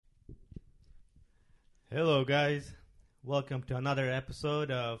Hello, guys. Welcome to another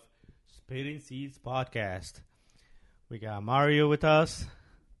episode of Spitting Seeds Podcast. We got Mario with us.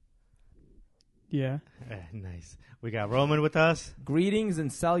 Yeah. Nice. We got Roman with us. Greetings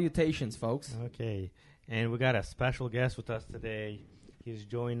and salutations, folks. Okay. And we got a special guest with us today. He's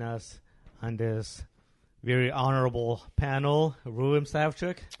joining us on this very honorable panel. Ruim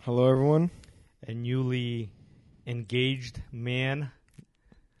Savchuk, Hello, everyone. a newly engaged man.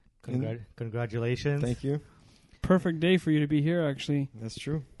 Congratulations. Thank you. Perfect day for you to be here, actually, That's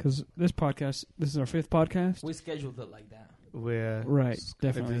true. because this is our 5th podcast. We scheduled it like that. We're Right,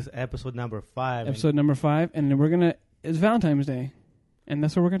 definitely. This is episode number 5. Episode number 5, and then it's Valentine's Day, and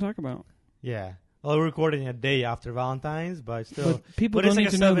that's what we're going to talk about. Yeah. Well, we're recording a day after Valentine's, but still. But people But don't it's like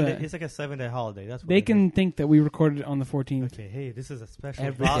need to know that. It's like a 7-day holiday. That's what They it can is. think that we recorded it on the 14th. Okay, hey, this is a special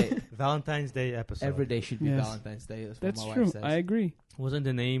Every day. Valentine's Day episode. Every day should be Yes. Valentine's Day. That's what That's my true. wife says. I agree. Wasn't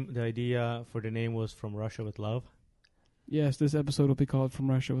the idea for the name was From Russia with Love? Yes, this episode will be called From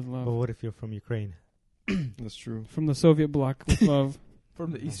Russia with But Love. what if you're from Ukraine? That's true. From the Soviet bloc with love.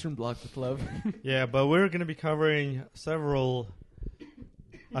 From the Eastern Bloc with love. Yeah, but we're going to be covering several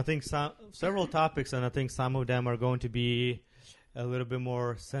topics, and I think some of them are going to be a little bit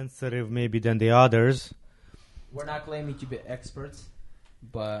more sensitive maybe than the others. We're not claiming to be experts,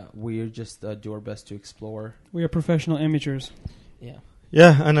 but we're just do our best to explore. We are professional amateurs. Yeah.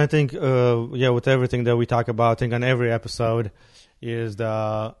 Yeah, and I think, with everything that we talk about, I think on every episode is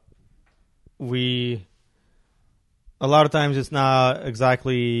a lot of times it's not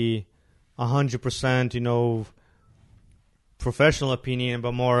exactly 100%, professional opinion,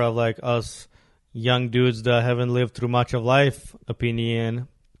 but more of like us young dudes that haven't lived through much of life opinion.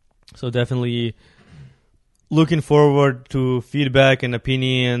 So definitely looking forward to feedback and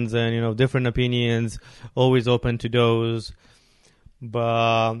opinions and, different opinions, always open to those.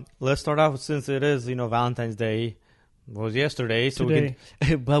 But let's start off since it is, Valentine's Day. It was yesterday, so Today.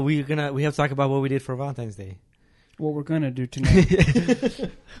 but we have to talk about what we did for Valentine's Day. What we're going to do tonight.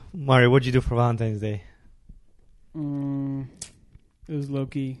 Mario, what'd you do for Valentine's Day? It was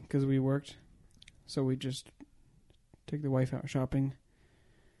low-key because we worked. So we just take the wife out shopping.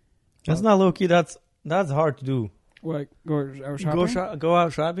 That's not low key. That's hard to do. What? Go out shopping? Go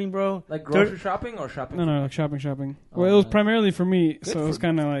out shopping, bro. Like grocery shopping or shopping? No, like shopping. Oh, Well, it was man. primarily for me, Good so it was for-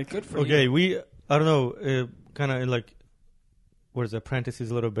 kind of like... Good for Okay, you. I don't know, kind of like, what is it,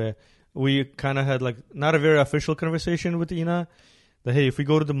 parentheses a little bit. We kind of had like not a very official conversation with Ina. That hey, if we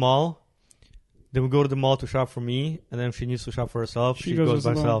go to the mall, then we go to the mall to shop for me, and then if she needs to shop for herself, she goes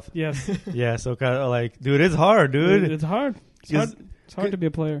by alone. herself. Yes. Yeah, so kind of like, dude, it's hard, dude. It's hard. It's hard to be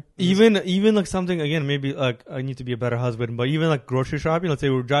a player. Even like something again, maybe like I need to be a better husband, but even like grocery shopping, let's say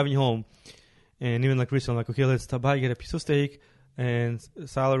we're driving home, and even like recently, I'm like, okay, let's stop by, get a piece of steak and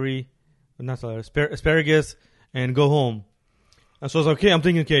asparagus, and go home. And so I was like, okay, I'm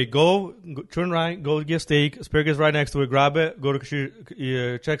thinking, okay, go turn right, go get steak, asparagus right next to it, grab it, go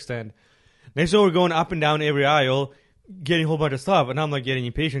to check stand. Next thing we're going up and down every aisle, getting a whole bunch of stuff, and I'm like getting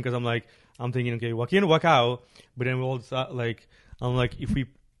impatient because I'm thinking, okay, walk in, walk out, but then we all decide, I'm like, if we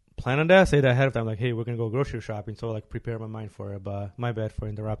plan on that, say that ahead of time, like, hey, we're gonna go grocery shopping, so like prepare my mind for it. But my bad for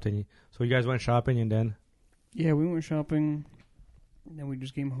interrupting you. So you guys went shopping and then Yeah, we went shopping. Then we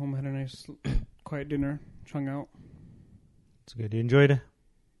just came home, had a nice quiet dinner, hung out. it's good. You enjoyed it?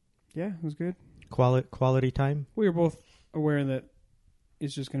 Yeah, it was good. Quality time. We were both aware that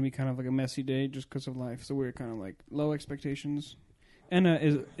it's just going to be kind of like a messy day just because of life. So we were kind of like low expectations. Anna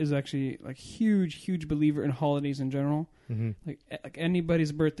is actually like huge believer in holidays in general. Mm-hmm. Like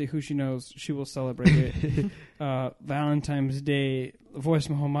anybody's birthday who she knows, she will celebrate it. Valentine's Day, Voice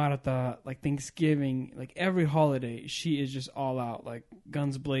Mahomarata, like Thanksgiving, like every holiday, she is just all out, like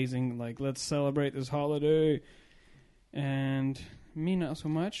guns blazing, like let's celebrate this holiday. And me, not so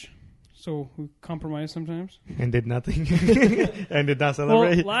much. So we compromise sometimes. And did nothing. And did not Well,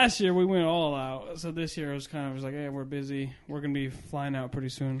 celebrate. last year we went all out. So this year it was kind of like, hey, we're busy. We're going to be flying out pretty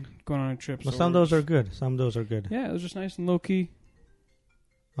soon, going on a trip. Well, so some of we're those are just- good. Some of those are good. Yeah, it was just nice and low key.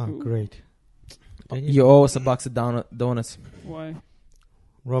 Oh, great. You owe us a box of donuts. Why?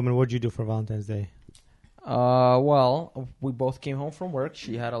 Roman, what'd you do for Valentine's Day? Well, we both came home from work.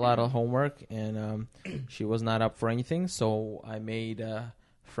 She had a lot of homework, and she was not up for anything. So I made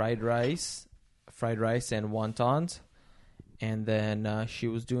fried rice and wontons. And then she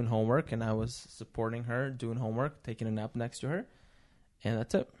was doing homework, and I was supporting her, doing homework, taking a nap next to her. And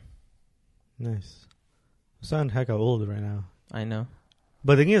that's it. Nice. You sound hecka old right now. I know.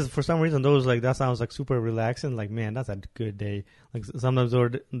 But the thing is, for some reason, that sounds like super relaxing. Like, man, that's a good day. Like sometimes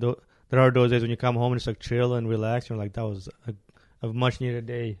there are those days when you come home and it's like chill and relax. You're like, that was a much needed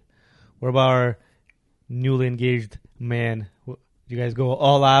day. What about our newly engaged man? You guys go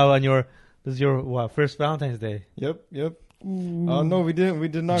all out on your. This is your what, first Valentine's Day? Yep. Ooh. No, we didn't. We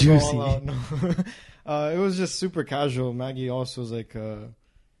did not Juicy. go all out. No. It was just super casual. Maggie also was like,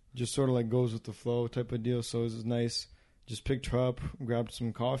 just sort of like goes with the flow type of deal. So it was nice. Just picked her up, grabbed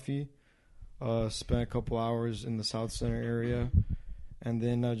some coffee, spent a couple hours in the South Center area, and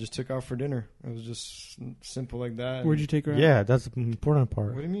then just took out for dinner. It was just simple like that. Where'd you take her out? Yeah, that's the important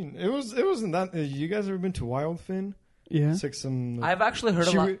part. What do you mean? It wasn't that. You guys ever been to Wildfin? Yeah. It's like some. Like, I've actually heard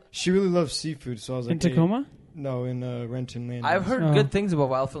a lot. She really loves seafood, so I was like, In Tacoma? Hey, no, in Renton, Maine. I've heard Oh. good things about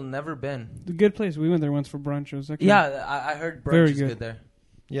Wildfield. Never been. A good place. We went there once for brunch. It was actually Yeah, I heard brunch Very is good. good there.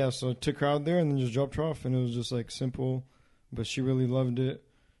 Yeah, so I took her out there and then just dropped her off, and it was just like simple, but she really loved it.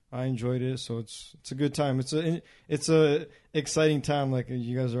 I enjoyed it, so it's a good time. It's a exciting time. Like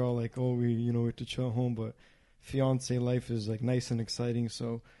you guys are all like, oh, we have to chill at home, but fiance life is like nice and exciting.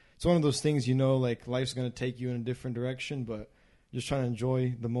 So it's one of those things, like life's gonna take you in a different direction, but just trying to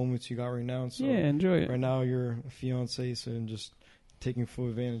enjoy the moments you got right now. And so yeah, enjoy it. right now you're a fiance, so I'm just taking full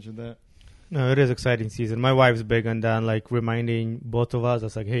advantage of that. No, it is exciting season. My wife's big on that, like reminding both of us.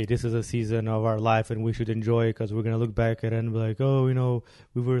 It's like, hey, this is a season of our life, and we should enjoy it because we're gonna look back at it and be like, oh,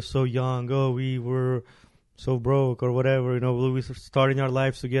 we were so young. Oh, we were so broke or whatever. We were starting our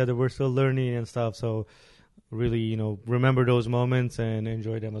lives together. We're still learning and stuff. So really, remember those moments and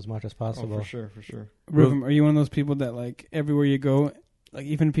enjoy them as much as possible. Oh, for sure. Rhythm, are you one of those people that like everywhere you go, like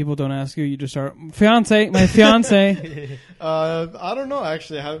even if people don't ask you, you just start my fiance? I don't know.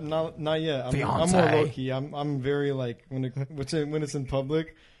 Actually, I have not yet. I'm more Fiancé. low key. I'm very like when it's in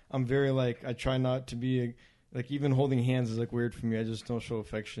public. I'm very like I try not to be like even holding hands is like weird for me. I just don't show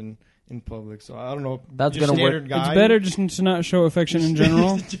affection in public. So I don't know. That's Just gonna work. standard guy. It's better just to not show affection in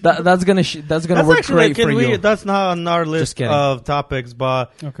general. That's gonna work actually, great for you. That's not on our list kidding. of topics,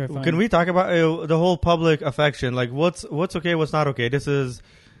 but Okay, fine. can we talk about the whole public affection? Like, what's okay, what's not okay?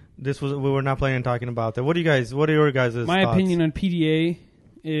 We were not planning on talking about that. What are your guys' My thoughts? opinion on PDA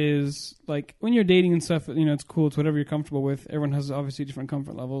is like when you're dating and stuff, it's cool. It's whatever you're comfortable with. Everyone has obviously different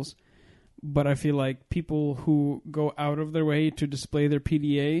comfort levels. But I feel like people who go out of their way to display their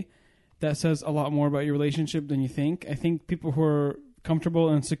PDA, that says a lot more about your relationship than you think. I think people who are comfortable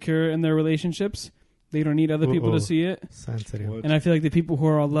and secure in their relationships, they don't need other people to see it. Sensitive. What? And I feel like the people who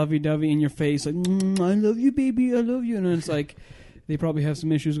are all lovey-dovey in your face, like, I love you, baby, I love you. And it's like, they probably have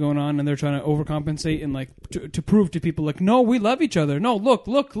some issues going on and they're trying to overcompensate and like to prove to people like, no, we love each other. No, look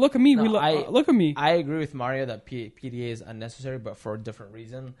at me. No, Look at me. I agree with Mario that PDA is unnecessary, but for a different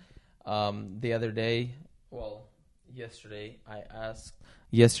reason. The other day, yesterday, I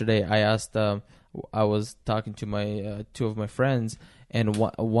asked. I was talking to my two of my friends, and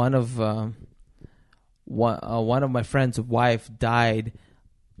one of my friends' wife died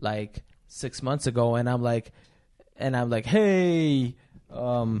like 6 months ago, and I'm like, hey.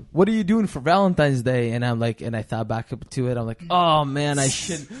 What are you doing for Valentine's Day? And I'm like, and I thought back up to it. I'm like, oh man, I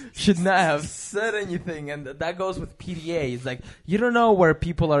should not have said anything. And that goes with PDA. It's like, you don't know where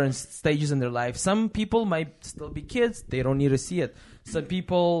people are in stages in their life. Some people might still be kids. They don't need to see it. Some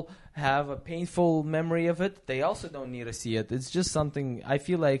people have a painful memory of it. They also don't need to see it. It's just something I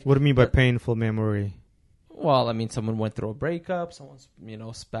feel like. What do you mean by painful memory? Well, I mean, someone went through a breakup, someone's,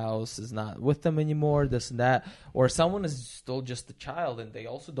 spouse is not with them anymore, this and that, or someone is still just a child and they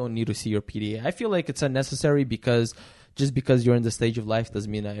also don't need to see your PDA. I feel like it's unnecessary because just because you're in the stage of life doesn't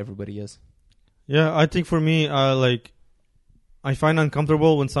mean that everybody is. Yeah, I think for me, I find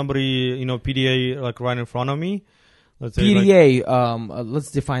uncomfortable when somebody, PDA like right in front of me. Let's say PDA, let's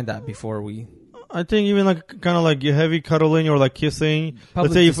define that before we... I think even like kind of like heavy cuddling or like kissing.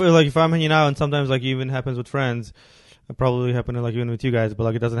 Public Let's say if I'm hanging out and sometimes like even happens with friends, it probably happen like even with you guys, but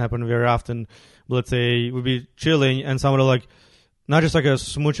like it doesn't happen very often. But let's say we'd be chilling and someone will like not just like a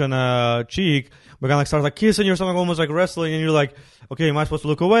smooch on a cheek, but kind of like start like kissing you or something, almost like wrestling, and you're like, okay, am I supposed to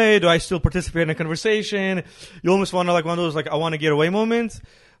look away? Do I still participate in a conversation? You almost want to like one of those like I want to get away moments.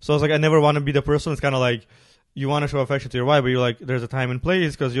 So it's like I never want to be the person. It's kind of like. You want to show affection to your wife, but you're like, there's a time and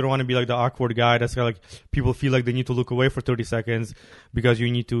place because you don't want to be like the awkward guy that's kind of like people feel like they need to look away for 30 seconds because you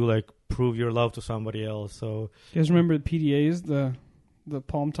need to like prove your love to somebody else. So You guys remember the PDAs, the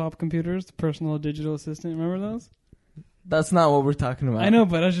palm top computers, the personal digital assistant? Remember those? That's not what we're talking about. I know,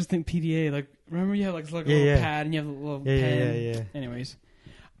 but I just think PDA. Like, remember you have like a little pad and you have a little pen. yeah. Anyways,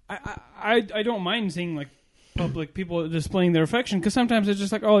 I don't mind seeing like public people displaying their affection because sometimes it's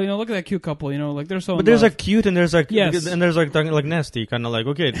just like, oh, look at that cute couple, like they're so. But there's like cute and there's like Yes. and there's like nasty, kind of like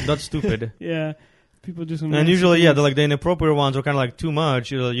okay, that's stupid. yeah, people do some. And nasty usually, things. the inappropriate ones are kind of like too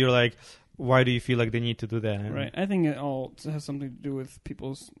much. You're like, why do you feel like they need to do that? Right. I think it all has something to do with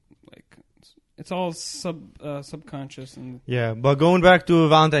people's like It's all subconscious and Yeah, but going back to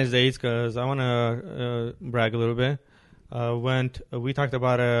Valentine's Days, because I want to brag a little bit. We talked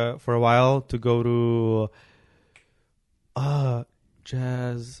about it for a while to go to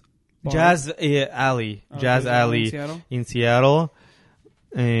Jazz Bar. Jazz Alley, Okay, Jazz is that Alley in Seattle? in Seattle,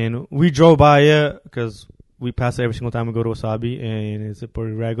 and we drove by it because we pass it every single time we go to Wasabi, and it's a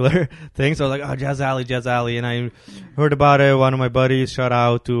pretty regular thing. So I was like, oh, Jazz Alley, and I heard about it. One of my buddies, shout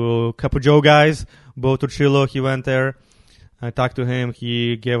out to Capo Joe guys, Bo Turchillo, he went there. I talked to him.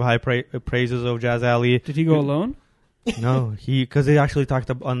 He gave high praises of Jazz Alley. Did he go alone? No, because they actually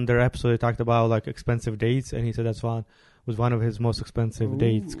talked on their episode. They talked about like expensive dates, and he said that's was one of his most expensive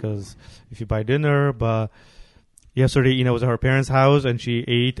dates because if you buy dinner. But yesterday, Ina was at her parents' house, and she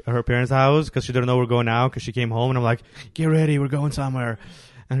ate at her parents' house because she didn't know we're going out. Because she came home, and I'm like, "Get ready, we're going somewhere."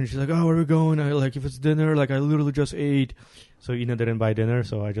 And she's like, "Oh, where are we going?" I like, if it's dinner, like I literally just ate. So Ina didn't buy dinner,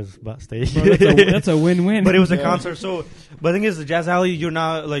 so I just stayed. Bro, that's a win-win. But it was a concert. So, but the thing is, the Jazz Alley, you're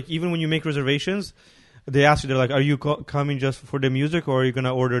not like even when you make reservations. They ask you, they're like, are you coming just for the music or are you going to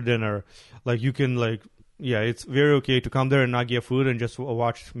order dinner? Like, you can, like, yeah, it's very okay to come there and not get food and just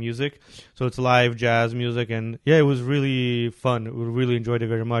watch music. So it's live jazz music. And, yeah, it was really fun. We really enjoyed it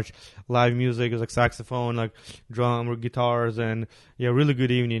very much. Live music, it was like saxophone, like drum or guitars. And, yeah, really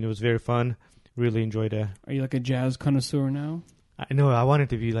good evening. It was very fun. Really enjoyed it. Are you like a jazz connoisseur now? I know. I wanted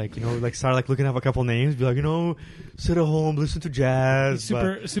to be like, like start like looking up a couple names, be like, sit at home, listen to jazz.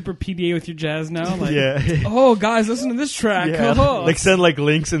 Super PDA with your jazz now. Like, yeah. Oh, guys, listen to this track. Yeah. Oh. Like send like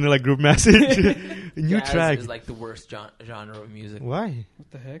links in the like group message. New Jazz track. is like the worst genre of music. Why? What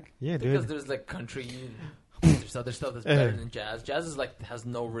the heck? Yeah, Because dude. there's like country. There's other stuff that's better than jazz. Jazz is like has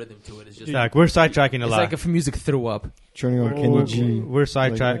no rhythm to it. It's just Like we're sidetracking a it's lot. like if music threw up. Turning on Oh, Kenny G. We're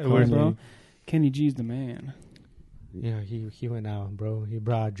sidetracking. Like, Bro, Kenny G's the man. Yeah, he went out, bro. He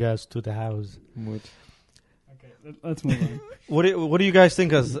brought jazz to the house. What? Okay, let's move on. What do you guys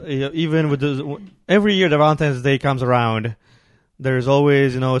think? As even with this, every year the Valentine's Day comes around, there's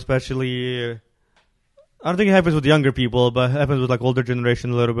always especially. I don't think it happens with younger people, but it happens with like older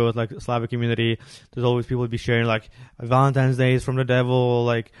generation a little bit with like Slavic community. There's always people be sharing like Valentine's Day is from the devil.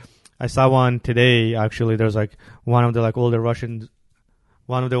 Like I saw one today actually. There's like one of the like older Russians.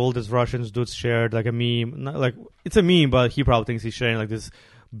 One of the oldest Russians dudes shared like a meme. Not like it's a meme, but he probably thinks he's sharing like this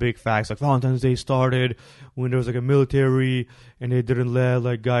big facts. Like Valentine's Day started when there was like a military and they didn't let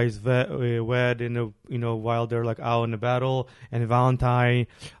like guys wed in while they're like out in the battle. And Valentine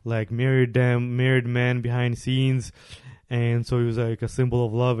like married men behind scenes. And so it was like a symbol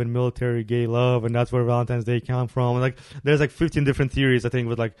of love and military gay love, and that's where Valentine's Day came from. And, like there's like 15 different theories I think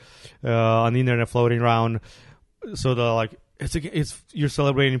with like on the internet floating around. So the like. It's you're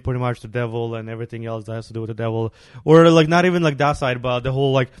celebrating pretty much the devil and everything else that has to do with the devil, or like not even like that side, but the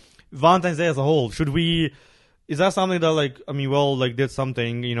whole like Valentine's Day as a whole. Is that something that like we all like did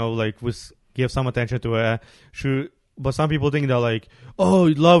something like give some attention to it? But some people think that like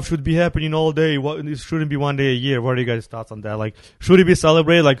love should be happening all day. It shouldn't be one day a year. What are you guys' thoughts on that? Like should it be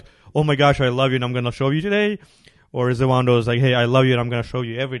celebrated? Like oh my gosh, I love you and I'm gonna show you today, or is it one of those like hey I love you and I'm gonna show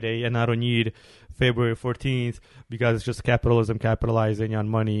you every day and I don't need February 14th because it's just capitalism capitalizing on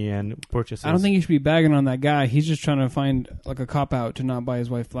money and purchases. I don't think you should be bagging on that guy. He's just trying to find like a cop out to not buy his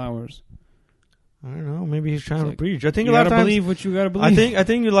wife flowers. I don't know. Maybe he's trying to like, preach. I think You a lot gotta of times. believe what you gotta believe. I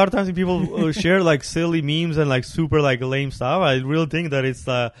think a lot of times when people share like silly memes and like super like lame stuff, I really think that it's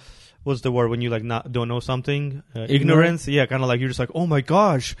what's the word when you like don't know something? Ignorance. Yeah, kind of like you're just like, oh my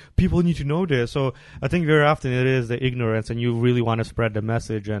gosh, people need to know this. So I think very often it is the ignorance, and you really want to spread the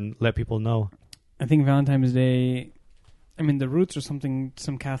message and let people know. I think Valentine's Day, the roots are something,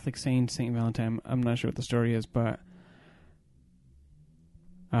 some Catholic saint, Saint Valentine. I'm not sure what the story is, but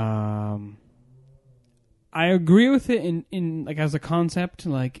I agree with it in like as a concept.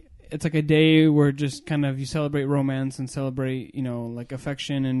 Like it's like a day where just kind of you celebrate romance and celebrate, like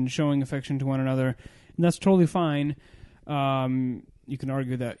affection and showing affection to one another, and that's totally fine. You can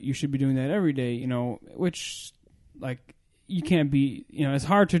argue that you should be doing that every day, which like. You can't be, it's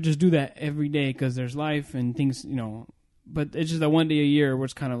hard to just do that every day because there's life and things, but it's just that one day a year where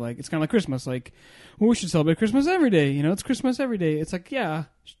it's kind of like Christmas. Like, well, we should celebrate Christmas every day. It's Christmas every day. It's like, yeah,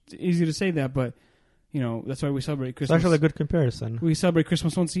 it's easy to say that, but, that's why we celebrate Christmas. It's actually a good comparison. We celebrate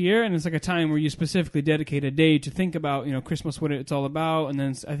Christmas once a year, and it's like a time where you specifically dedicate a day to think about, Christmas, what it's all about. And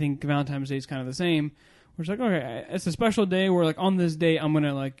then I think Valentine's Day is kind of the same. We're just like, okay, it's a special day where, like, on this day, I'm going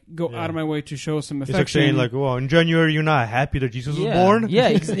to, like, go out of my way to show some affection. It's like saying, like, well, in January, you're not happy that Jesus was born? Yeah,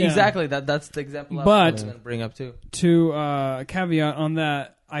 exactly. That's the example I was going to bring up, too. To caveat on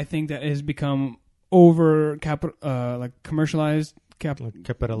that, I think that it has become over, commercialized. Like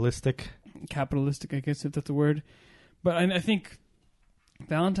capitalistic. capitalistic, I guess, if that's a word. But I think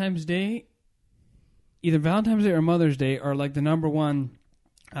Valentine's Day, either Valentine's Day or Mother's Day, are like the number one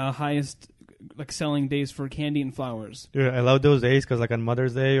highest like selling days for candy and flowers. Dude, I love those days because like on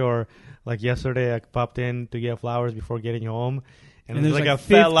Mother's Day or like yesterday, I popped in to get flowers before getting home, and there's like a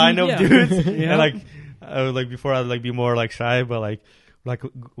 50, fat line of dudes, Yeah. and like I would, like before I'd like be more like shy, but like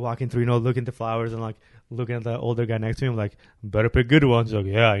walking through, looking at the flowers and like looking at the older guy next to me, I'm like, better pick good ones. Like,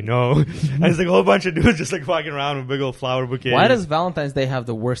 yeah, I know. And it's like a whole bunch of dudes just like walking around with big old flower bouquets. Why does Valentine's Day have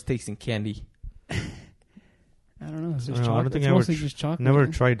the worst tasting candy? I don't know. It's I just don't know, I don't chocolate. think It's I ever mostly just chocolate. Never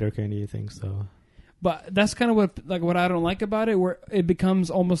tried their candy things though. But that's kind of what I don't like about it, where it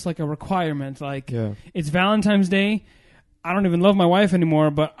becomes almost like a requirement. Like Yeah. it's Valentine's Day. I don't even love my wife anymore,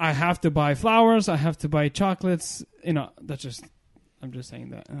 but I have to buy flowers. I have to buy chocolates. You know, that's just. I'm just saying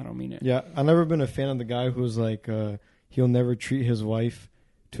that. I don't mean it. Yeah, I've never been a fan of the guy who's like, he'll never treat his wife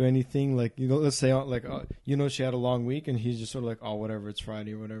to anything. Like, let's say, she had a long week, and he's just sort of like, oh, whatever, it's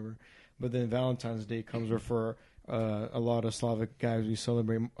Friday or whatever. But then Valentine's Day comes, where for a lot of Slavic guys, we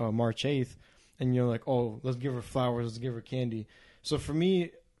celebrate March 8th, and you're like, oh, let's give her flowers, let's give her candy. So for me,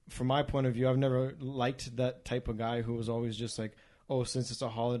 from my point of view, I've never liked that type of guy who was always just like, oh, since it's a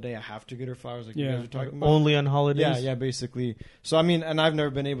holiday, I have to get her flowers, like you guys are talking about. Only on holidays. Yeah, basically. So, I mean, and I've never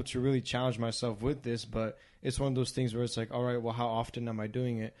been able to really challenge myself with this, but it's one of those things where it's like, all right, well, how often am I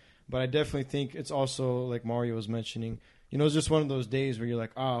doing it? But I definitely think it's also, like Mario was mentioning, it's just one of those days where you're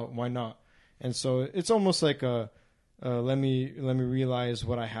like, why not? And so it's almost like let me realize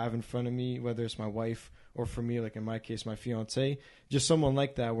what I have in front of me, whether it's my wife or for me, like in my case, my fiance, just someone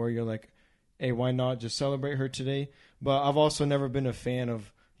like that where you're like, hey, why not just celebrate her today? But I've also never been a fan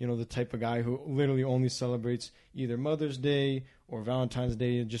of, the type of guy who literally only celebrates either Mother's Day or Valentine's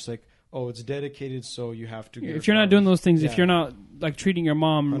Day, and just like, oh, it's dedicated, so you have to get If you're not doing those things, Yeah. if you're not like treating your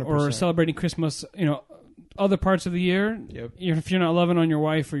mom 100%. or celebrating Christmas, other parts of the year, Yep. if you're not loving on your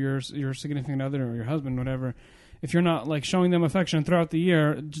wife or your significant other or your husband, whatever, if you're not like showing them affection throughout the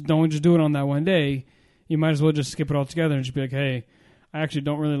year, don't just do it on that one day. You might as well just skip it all together and just be like, hey, I actually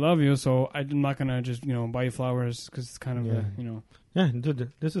don't really love you, so I'm not gonna just buy you flowers because it's kind of Yeah,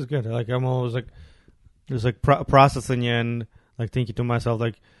 dude, this is good. Like I'm always like, just like processing and like thinking to myself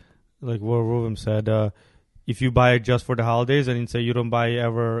like what Rubem said. If you buy it just for the holidays and say you don't buy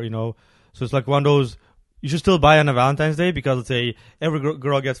ever, so it's like one of those. You should still buy on a Valentine's Day because let's say every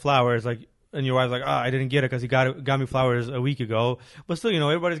girl gets flowers, like, and your wife's like, I didn't get it because he got me flowers a week ago. But still,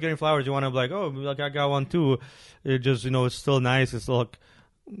 everybody's getting flowers. You want to be like, oh, like I got one too. It just, it's still nice. It's still like,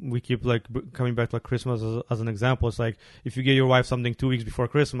 we keep like coming back to like Christmas as an example. It's like if you get your wife something 2 weeks before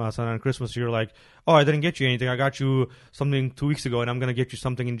Christmas, and on Christmas you're like, oh, I didn't get you anything. I got you something 2 weeks ago, and I'm gonna get you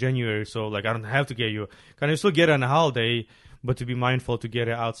something in January. So like I don't have to get you. Can you still get it on a holiday, but to be mindful to get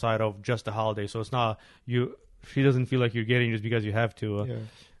it outside of just the holiday. So it's not you. She doesn't feel like you're getting just because you have to.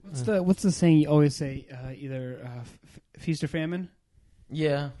 Yeah. What's the saying you always say? Either feast or famine.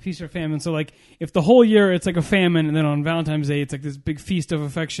 Yeah. Feast or famine. So like if the whole year it's like a famine, and then on Valentine's Day it's like this big feast of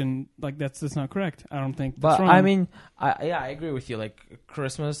affection, like that's not correct. I don't think. But that's wrong. I mean, I agree with you. Like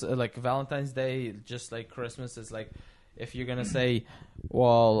Christmas, like Valentine's Day, just like Christmas is like, if you're gonna say,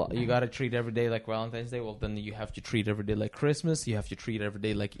 well, you gotta treat every day like Valentine's Day, well then you have to treat every day like Christmas. You have to treat every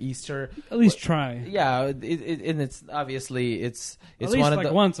day like Easter. At least try. Yeah, and it's obviously it's At least one of like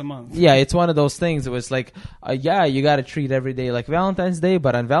the, once a month. yeah, it's one of those things. It was like, you got to treat every day like Valentine's Day,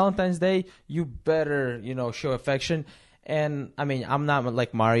 but on Valentine's Day, you better, show affection. And I mean, I'm not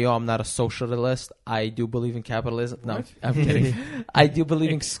like Mario. I'm not a socialist. I do believe in capitalism. No, What? I'm kidding. I do believe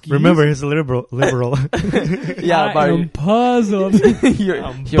in. Remember, he's a liberal. Yeah, I Mario. am puzzled. you're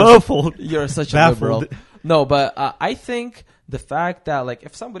Baffled. You're such a Baffled. liberal. No, but I think the fact that like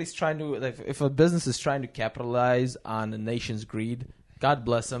if somebody's trying to if a business is trying to capitalize on a nation's greed, God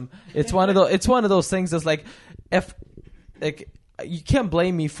bless them. It's one of those things that's like, if like you can't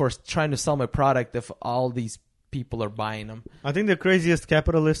blame me for trying to sell my product if all these people are buying them. I think the craziest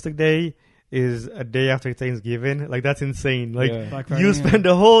capitalistic day is a day after Thanksgiving. Like that's insane. Like Yeah. Black Friday, you yeah. spend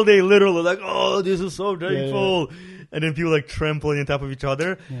the whole day literally like, oh, this is so yeah. thankful. And then people like trampling on top of each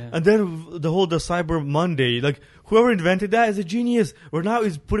other. Yeah. And then the Cyber Monday, like whoever invented that is a genius. We're now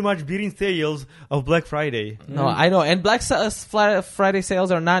is pretty much beating sales of Black Friday. No, I know, and Friday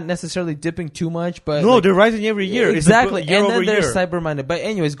sales are not necessarily dipping too much, but No, like, they're rising every year. exactly. It's like And year then over there's year. Cyber Monday. But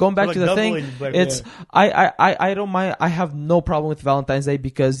anyways, going back Like to the thing, doubling Black it's Friday. I don't mind. I have no problem with Valentine's Day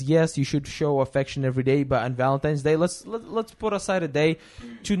because yes, you should show affection every day, but on Valentine's Day, let's put aside a day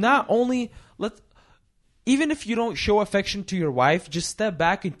to not only even if you don't show affection to your wife, just step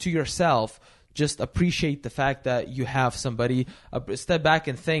back into yourself just appreciate the fact that you have somebody. Step back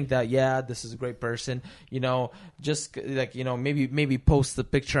and think that, yeah, this is a great person. Just like, maybe post the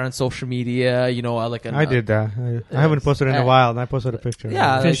picture on social media. I did that. I haven't posted in a while, and I posted a picture.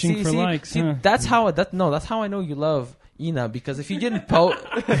 Yeah, Fishing for likes. Huh? That's how I know you love Ina, because if you didn't post,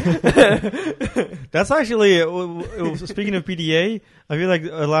 That's actually, speaking of PDA, I feel like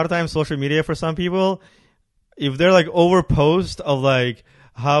a lot of times social media for some people, if they're like over post of like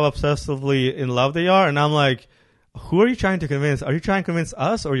how obsessively in love they are, and I'm like, who are you trying to convince? Are you trying to convince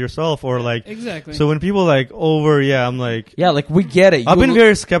us or yourself, or like Exactly. So when people like I'm like, yeah, like we get it. I've been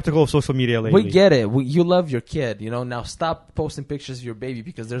very skeptical of social media lately. We get it. You love your kid, Now stop posting pictures of your baby,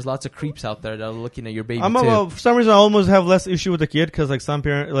 because there's lots of creeps out there that are looking at your baby too. For some reason, I almost have less issue with the kid, because like some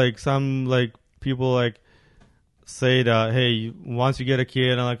people like say that, hey, once you get a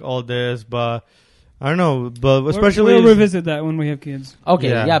kid and like all this, but I don't know, but especially we'll revisit that when we have kids. Okay,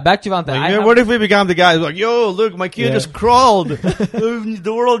 yeah, back to Valentine. Like, what if we become the guy who's like, yo, look, my kid just crawled.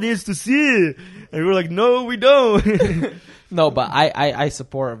 The world needs to see. And we're like, no, we don't. No, but I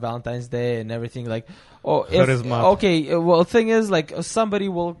support Valentine's Day and everything. Like, Charisma. Okay, well, the thing is, like, somebody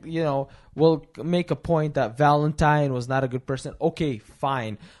will make a point that Valentine was not a good person. Okay,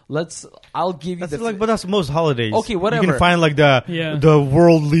 fine. I'll give you but that's most holidays. Okay, whatever. You can find like the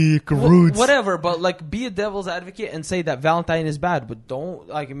worldly roots. Whatever, but like, be a devil's advocate and say that Valentine is bad, but don't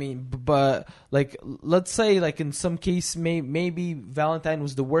let's say like in some case maybe Valentine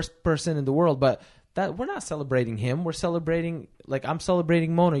was the worst person in the world, but that we're not celebrating him. We're celebrating, like, I'm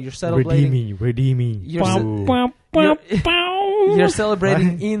celebrating Mona. You're celebrating redeeming. You're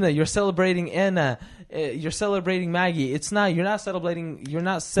celebrating Ina. You're celebrating Anna. You're celebrating Maggie. You're not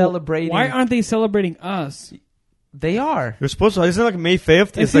celebrating. Why aren't they celebrating us? They are. You're supposed to. Isn't it like May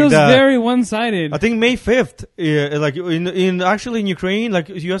 5th? It feels very one-sided. I think May 5th, like in Ukraine, like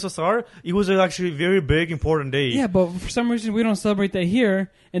USSR, it was actually a very big, important day. Yeah, but for some reason we don't celebrate that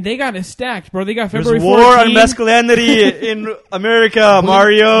here, and they got it stacked, bro. They got February 14th. There's war on masculinity in America,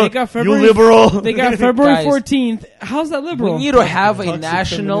 Mario. They got February, you liberal. They got February 14th. How's that liberal? We need to have a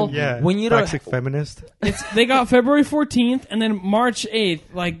national. Toxic feminist. They got February 14th and then March 8th,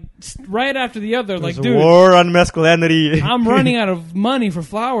 like right after the other. There's like, dude, war on masculinity. I'm running out of money for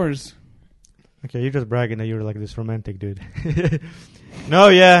flowers. Okay, you're just bragging that you're like this romantic dude. No,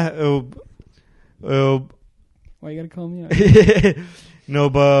 yeah. Why you gotta call me out? No,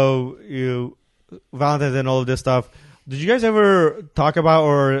 but Valentine's and all of this stuff. Did you guys ever talk about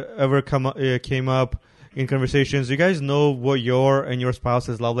or ever came up in conversations? Do you guys know what your and your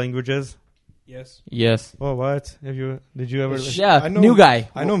spouse's love language is? Yes. Oh, what? Did you ever? Yeah, I know, new guy.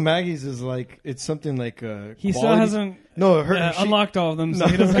 I know Maggie's is like, it's something like he still hasn't unlocked all of them. So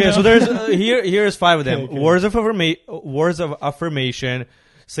he doesn't know. So there's here's 5 of them. Okay. Words of affirmation,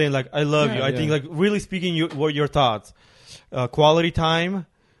 saying like I love you. I think like really speaking what your thoughts. Quality time,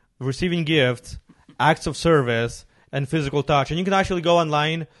 receiving gifts, acts of service, and physical touch. And you can actually go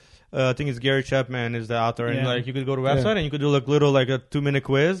online. I think it's Gary Chapman is the author, and like you could go to a website and you could do like little like a 2-minute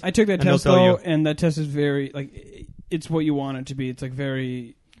quiz. I took that test though, and that test is very like it's what you want it to be. It's like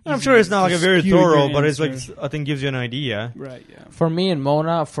very. I'm sure it's not like a very thorough, but it's like I think gives you an idea. Right. Yeah. For me and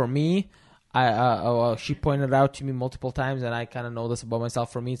Mona, she pointed out to me multiple times, and I kind of know this about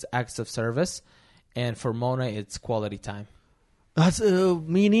myself. For me, it's acts of service, and for Mona, it's quality time. That's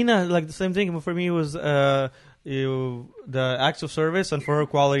me and Nina, like the same thing. For me, it was the acts of service, and for her,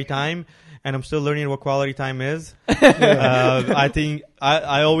 quality time. And I'm still learning what quality time is. I think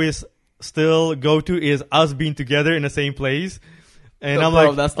I always still go to is us being together in the same place. And I'm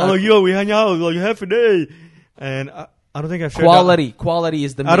like, yo, we hang out like half a day. And I don't think I've shared Quality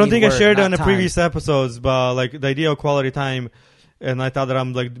is the main I don't think word, I shared it on the time. previous episodes, but like the idea of quality time, and I thought that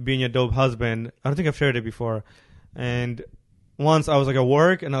I'm like being a dope husband. I don't think I've shared it before. And once I was like at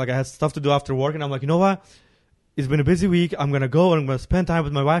work, and like I had stuff to do after work, and I'm like, you know what? It's been a busy week. I'm going to go and I'm going to spend time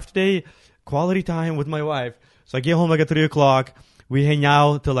with my wife today. Quality time with my wife. So I get home like at 3 o'clock. We hang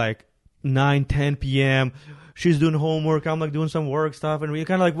out till like 9, 10 p.m. She's doing homework. I'm like doing some work stuff. And we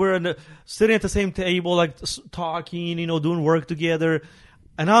kind of like, we're sitting at the same table, like talking, doing work together.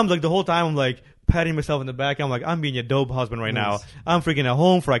 And I'm like, the whole time I'm like patting myself in the back. I'm like, I'm being a dope husband right now. I'm freaking at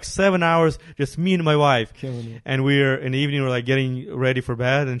home for like 7 hours, just me and my wife. Killing it. And we're in the evening, we're like getting ready for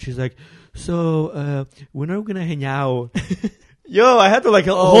bed. And she's like, so, when are we gonna hang out? Yo, I had to like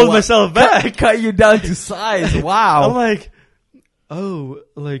hold myself back. Cut you down to size. Wow. I'm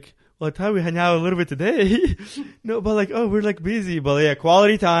like, I thought we hang out a little bit today. No, but like, we're like busy. But yeah,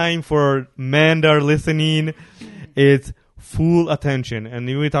 quality time for men that are listening. It's full attention. And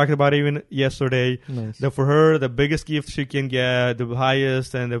we talked about it even yesterday. Nice. That for her, the biggest gift she can get, the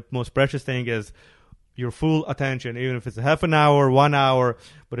highest and the most precious thing is your full attention, even if it's a half an hour, 1 hour,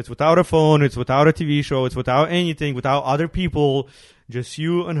 but it's without a phone, it's without a TV show, it's without anything, without other people, just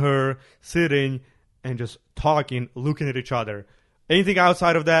you and her sitting and just talking, looking at each other. Anything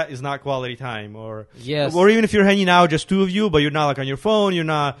outside of that is not quality time. Or even if you're hanging out, just two of you, but you're not like on your phone, you're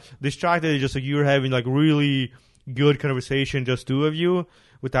not distracted, it's just like you're having like really good conversation, just two of you,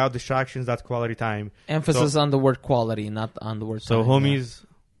 without distractions. That's quality time. Emphasis on the word quality, not on the word so time. homies,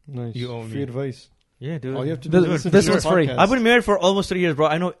 Nice. you owe me. Free advice. Yeah, dude. All you have to do is listen this to one's our free. podcast. I've been married for almost 3 years, bro.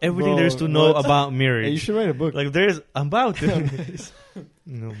 I know everything Bro, there is to know what? about marriage. Hey, you should write a book. Like I'm about to.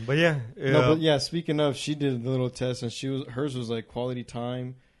 No, but yeah. No, but yeah. Speaking of, she did the little test, and hers was like quality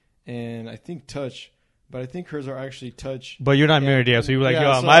time, and I think touch. But I think hers are actually touch. But you're not Yeah. married yet, so you're like,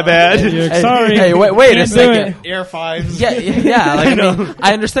 Yeah, yo, so my I'm- bad. Yeah, Hey, sorry. Hey, wait a Can't do second. Air fives. Yeah. Like, I mean,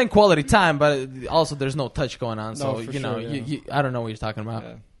 I understand quality time, but also there's no touch going on. So for you know, sure, yeah. you, I don't know what you're talking about.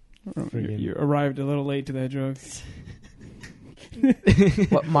 Yeah. You arrived a little late to that joke.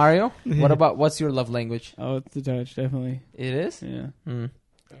 What, Mario? What's your love language? Oh, it's the touch, definitely. It is. Yeah.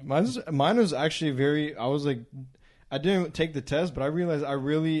 Mine was actually very. I was like, I didn't take the test, but I realized I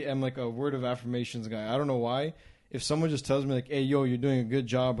really am like a word of affirmations guy. I don't know why. If someone just tells me like, "Hey, yo, you're doing a good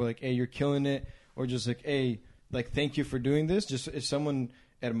job," or like, "Hey, you're killing it," or just like, "Hey, like, thank you for doing this," just if someone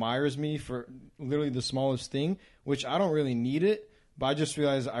admires me for literally the smallest thing, which I don't really need it, but I just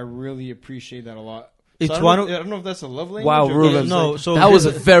realized I really appreciate that a lot. It's So one I of- don't know if that's a love language. Wow, or Ruben. it's No, like- so That was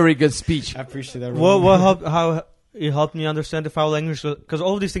a very good speech. I appreciate that. What Ruben. helped? How it helped me understand the foul language? Because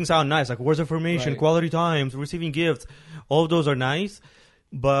all of these things sound nice, like words of affirmation, Right. quality times, receiving gifts. All of those are nice,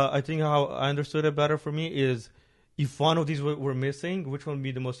 but I think how I understood it better for me is if one of these were missing, which one would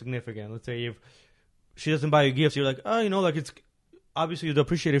be the most significant? Let's say if she doesn't buy you gifts, you're like, oh, like it's obviously you'd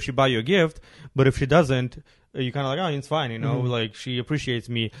appreciate if she buy you a gift, but if she doesn't, you kind of like, oh, it's fine, Mhm. like she appreciates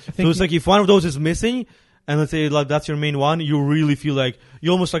me. So think it's like if one of those is missing, and let's say like that's your main one, you really feel like you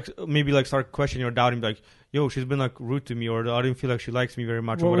almost like maybe like start questioning or doubting, like, yo, she's been like rude to me, or I didn't feel like she likes me very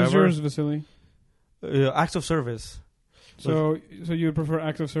much, or What was whatever. yours, Vasily? Acts of service. So you would prefer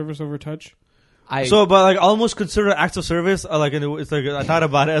acts of service over touch? So, but like almost consider acts of service. Like it's like I thought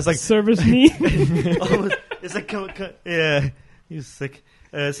about it. It's like Service me? almost, it's like yeah, he's sick.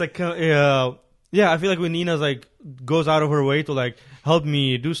 It's like yeah. I feel like when Nina's like goes out of her way to like help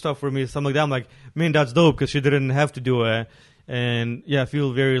me do stuff for me, something like that, I'm like, man, that's dope because she didn't have to do it, and yeah, I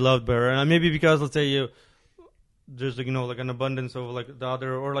feel very loved by her. And maybe because let's say there's like like an abundance of like the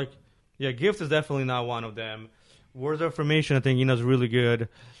other, or like gift is definitely not one of them. Words of affirmation, I think Nina's really good.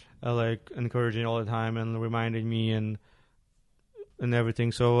 Like encouraging all the time and reminding me and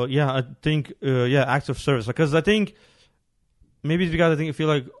everything. So I think acts of service, because I think maybe it's because I feel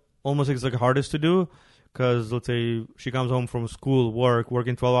like almost it's like hardest to do, because let's say she comes home from school,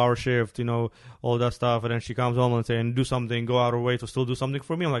 working 12-hour shift, all that stuff, and then she comes home and say and do something, go out of her way to still do something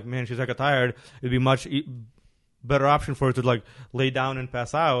for me. I'm like, man, she's like tired. It'd be much better option for her to like lay down and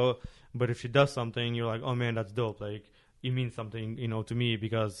pass out. But if she does something, you're like, oh man, that's dope. Like it means something, to me,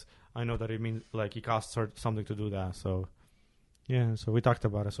 because I know that it means like it costs her something to do that. So yeah, so we talked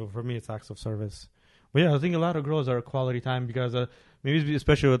about it. So for me, it's acts of service. But yeah, I think a lot of girls are quality time, because maybe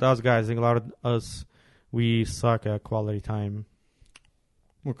especially with us guys, I think a lot of us, we suck at quality time.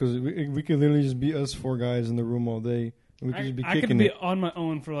 Well, because we could literally just be us four guys in the room all day. We could just be I could kicking be it. on my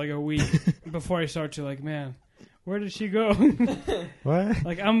own for like a week before I start to like, man, where did she go? What?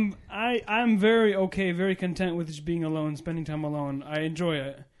 Like I'm very okay, very content with just being alone, spending time alone. I enjoy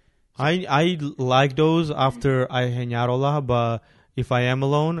it. I like those after I hang out a lot, but if I am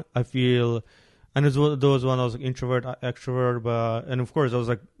alone, I feel, and it's those one I was like introvert, extrovert, but and of course there was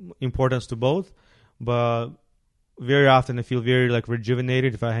like importance to both, but very often I feel very like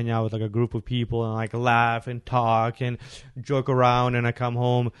rejuvenated if I hang out with like a group of people and like laugh and talk and joke around, and I come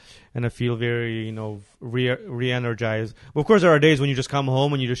home and I feel very re-energized. But of course there are days when you just come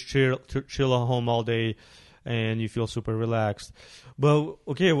home and you just chill at home all day and you feel super relaxed. But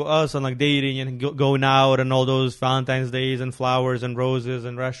okay, with us and like dating and going out and all those Valentine's days and flowers and roses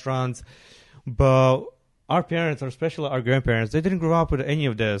and restaurants, but our parents, or especially our grandparents, they didn't grow up with any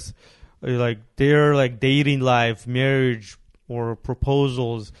of this. Like their like dating life, marriage or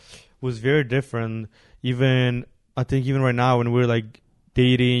proposals was very different. Even I think even right now when we're like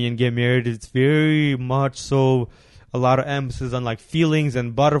dating and get married, it's very much so a lot of emphasis on like feelings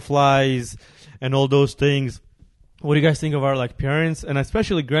and butterflies and all those things. What do you guys think of our like parents and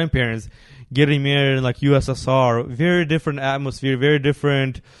especially grandparents getting married in like USSR? Very different atmosphere, very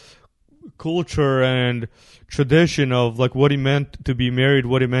different culture and tradition of like what it meant to be married,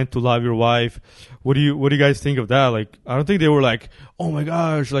 what it meant to love your wife. What do you guys think of that? Like, I don't think they were like, oh my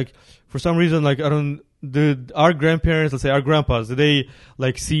gosh, like for some reason, like our grandparents, let's say our grandpas, did they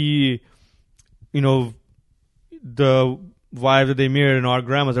like see, the wife that they married and our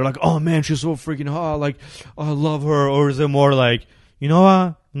grandmas, they're like, oh man, she's so freaking hot, like, oh, I love her? Or is it more like,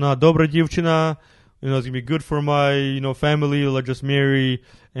 what? No, dobra dziewczyna, it's gonna be good for my, family, let's just marry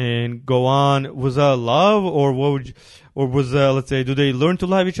and go on. Was that love, or was let's say, do they learn to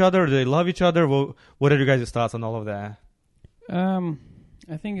love each other? Do they love each other? What are your guys' thoughts on all of that?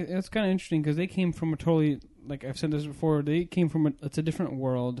 I think it's kind of interesting because they came from a totally, like I've said this before, they came from it's a different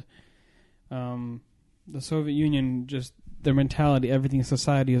world. The Soviet Union, just their mentality, everything in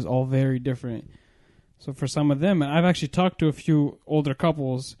society is all very different. So for some of them, and I've actually talked to a few older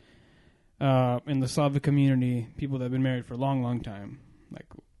couples in the Slavic community, people that have been married for a long, long time, like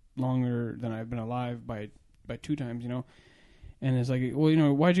longer than I've been alive by 2 times, And it's like,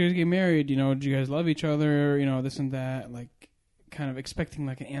 well, why'd you guys get married? Do you guys love each other? This and that, like kind of expecting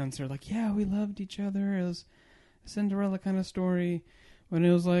like an answer, like, yeah, we loved each other. It was a Cinderella kind of story. When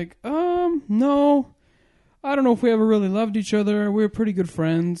it was like, no, I don't know if we ever really loved each other. We were pretty good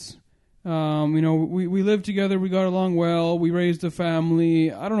friends. We lived together. We got along well. We raised a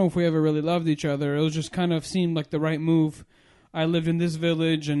family. I don't know if we ever really loved each other. It was just kind of seemed like the right move. I lived in this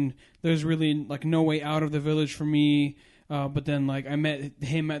village, and there's really like no way out of the village for me. But then like I met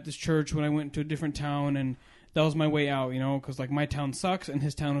him at this church when I went to a different town, and that was my way out, because like my town sucks and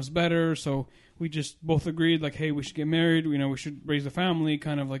his town was better. So we just both agreed like, hey, we should get married. We should raise a family,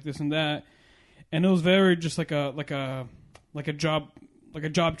 kind of like this and that. And it was very just like a job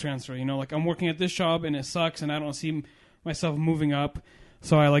transfer, like I'm working at this job and it sucks and I don't see myself moving up.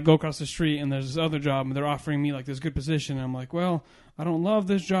 So I like go across the street and there's this other job and they're offering me like this good position. And I'm like, well, I don't love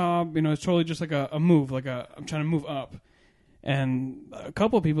this job. It's totally just like a move, I'm trying to move up. And a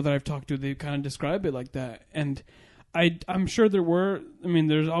couple of people that I've talked to, they kind of describe it like that. And I'm sure there's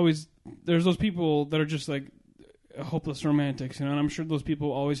those people that are just like hopeless romantics, and I'm sure those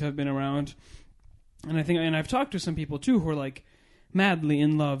people always have been around. And I've talked to some people too who are like madly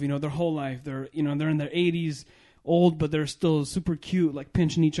in love, their whole life. They're in their 80s, old, but they're still super cute, like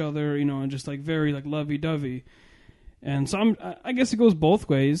pinching each other, and just like very like lovey-dovey. And so I guess it goes both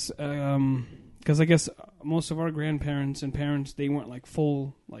ways, because I guess most of our grandparents and parents, they weren't like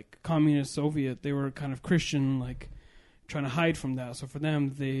full like communist Soviet. They were kind of Christian, like trying to hide from that. So for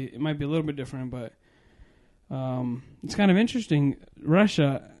them, it might be a little bit different, but it's kind of interesting.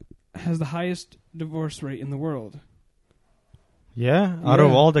 Russia has the highest divorce rate in the world. Yeah, out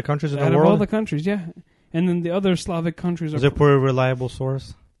of all the countries in the world? Out of all the countries, yeah. And then the other Slavic countries Is it for a reliable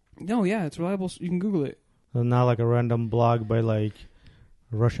source? No, yeah, it's reliable. You can Google it. Not like a random blog by like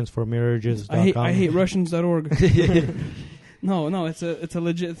RussiansForMarriages.com. I hate Russians.org. No, it's a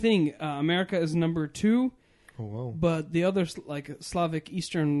legit thing. America is number 2. Oh, wow. But the other like Slavic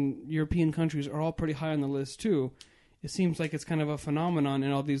Eastern European countries are all pretty high on the list too. It seems like it's kind of a phenomenon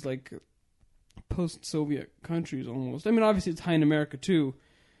in all these like post-Soviet countries almost. I mean, obviously it's high in America too,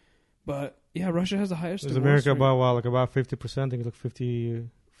 but yeah, Russia has the highest. Is America rate. About 50%? I think it's like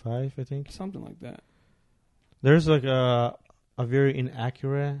 55. I think something like that. There's like a very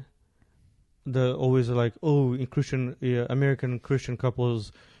inaccurate. Always like in Christian American Christian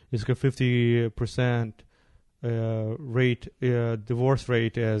couples is like a 50% rate divorce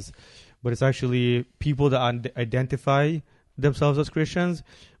rate but it's actually people that identify themselves as Christians,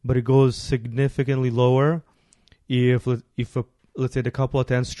 but it goes significantly lower if let's say the couple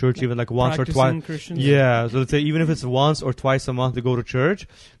attends church like even like once or twice. Christians. Yeah, so let's say even if it's once or twice a month to go to church,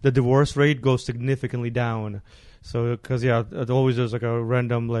 the divorce rate goes significantly down. So, because always there's like a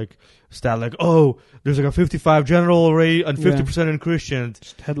random like stat like, there's like a 55 general rate and 50% in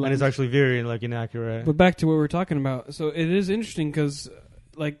Christians, and it's actually very like inaccurate. But back to what we're talking about, so it is interesting because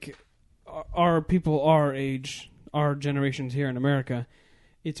like our people our age, our generations here in America,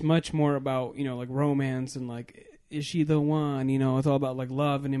 it's much more about like romance and like is she the one? It's all about like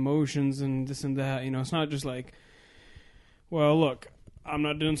love and emotions and this and that. It's not just like, well, look, I'm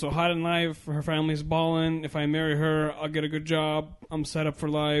not doing so hot in life. Her family's balling. If I marry her, I'll get a good job. I'm set up for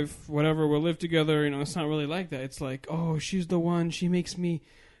life. Whatever, we'll live together. It's not really like that. It's like, she's the one. She makes me,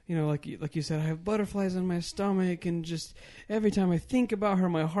 like you said, I have butterflies in my stomach, and just every time I think about her,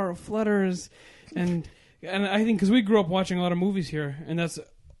 my heart flutters. And I think because we grew up watching a lot of movies here, and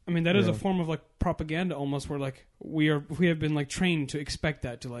that is a form of like propaganda almost, where like we have been like trained to expect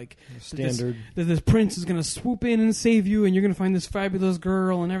that, to like standard that this prince is gonna swoop in and save you, and you're gonna find this fabulous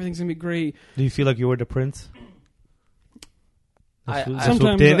girl, and everything's gonna be great. Do you feel like you were the prince? I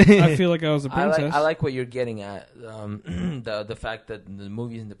Sometimes I feel like I was a princess. I like what you're getting at. The fact that the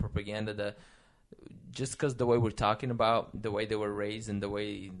movies and the propaganda, just because the way we're talking about, the way they were raised and the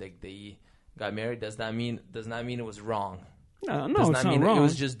way they got married, does not mean it was wrong. No, Does it's not mean not wrong. it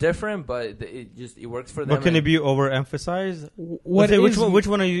was just different, but it works for them. But can it be overemphasized? What Let's say, is- which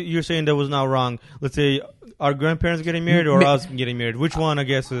one are you're saying that was not wrong? Let's say our grandparents getting married or us getting married. Which one, I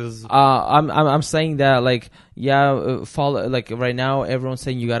guess, is... I'm saying that, like, fall, like, right now everyone's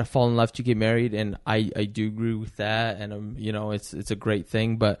saying you got to fall in love to get married, and I do agree with that, and it's a great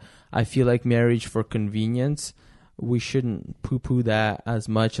thing, but I feel like marriage for convenience, we shouldn't poo-poo that as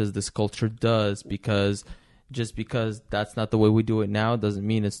much as this culture does, because just because that's not the way we do it now doesn't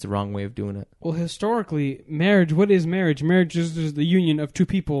mean it's the wrong way of doing it. Well, historically, marriage, what is marriage? Marriage is just the union of two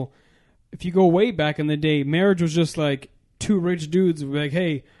people. If you go way back in the day, marriage was just like two rich dudes would be like,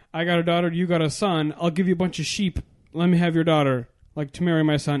 hey, I got a daughter, you got a son, I'll give you a bunch of sheep, let me have your daughter, like, to marry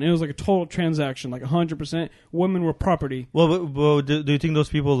my son. It was like a total transaction, like 100%. Women were property. Well, do you think those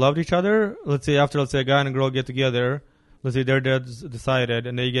people loved each other? Let's say after, a guy and a girl get together, let's say their dads decided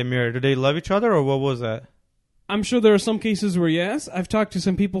and they get married. Do they love each other, or what was that? I'm sure there are some cases where yes. I've talked to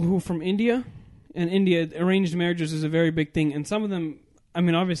some people who are from India, and India, arranged marriages is a very big thing. And some of them, I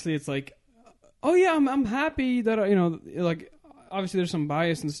mean, obviously it's like, oh yeah, I'm happy that, like, obviously there's some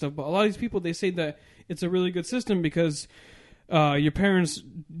bias and stuff, but a lot of these people, they say that it's a really good system because your parents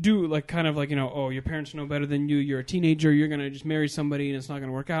do, like, kind of like, oh, your parents know better than you. You're a teenager, you're going to just marry somebody and it's not going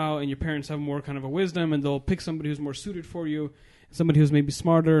to work out, and your parents have more kind of a wisdom, and they'll pick somebody who's more suited for you, somebody who's maybe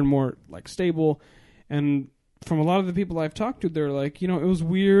smarter and more, like, stable. And from a lot of the people I've talked to, they're like, it was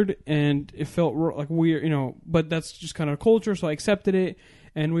weird and it felt like weird, but that's just kind of culture, so I accepted it.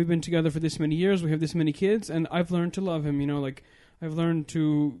 And we've been together for this many years. We have this many kids, and I've learned to love him. Like, I've learned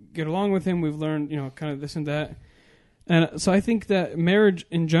to get along with him. We've learned, kind of this and that. And so I think that marriage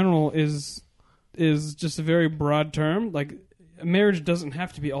in general is just a very broad term. Like, a marriage doesn't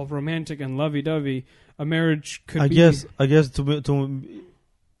have to be all romantic and lovey-dovey. A marriage could be... I guess to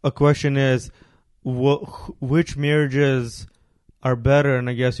a question is, which marriages are better? And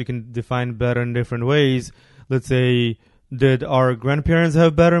I guess you can define better in different ways. Let's say, did our grandparents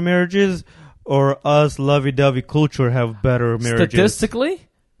have better marriages, or us lovey-dovey culture have better marriages?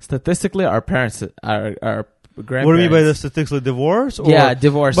 Statistically, our parents, our grandparents. What do you mean by the statistically divorce? Or, yeah,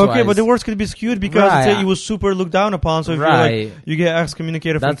 divorce. Okay, but divorce could be skewed because Right. let's say it was super looked down upon. So if you're you get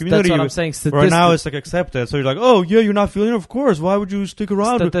excommunicated from community. That's what I'm saying. Right now it's like accepted. So you're like, oh yeah, you're not feeling it. Of course. Why would you stick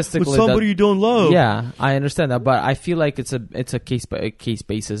around with somebody you don't love? Yeah, I understand that, but I feel like it's a case by case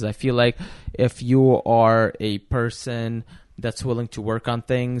basis. I feel like if you are a person that's willing to work on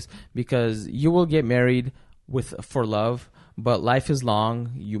things, because you will get married for love. But life is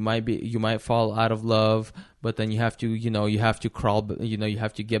long. You might fall out of love, but then you have to crawl. You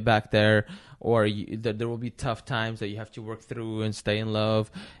have to get back there, or there will be tough times that you have to work through and stay in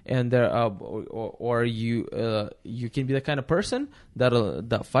love. And there, or you can be the kind of person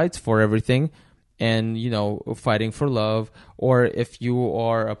that fights for everything, and fighting for love. Or if you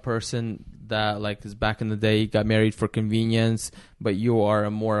are a person that, like, is back in the day, got married for convenience, but you are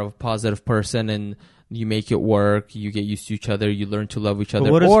more of a positive person and you make it work. You get used to each other. You learn to love each other.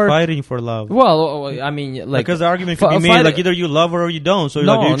 But what is fighting for love? Well, I mean, like, because the argument can be made like either you love her or you don't. So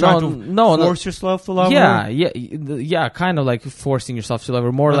you're trying to force yourself to love her. Yeah, kind of like forcing yourself to love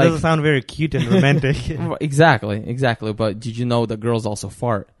her. More that like doesn't sound very cute and romantic. Exactly. But did you know that girls also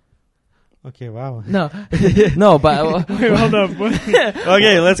fart? Okay, wow. No, but Wait, hold up.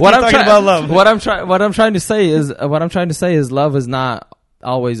 Okay, let's keep talking about love. What I'm trying to say is love is not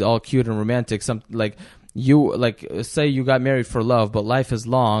always all cute and romantic. Say you got married for love, but life is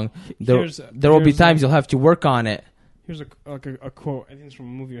long. There will be times you'll have to work on it. Here's a quote. I think it's from a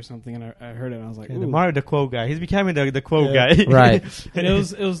movie or something, and I heard it and I was like, Mario the quote guy. He's becoming the quote guy. Right. And it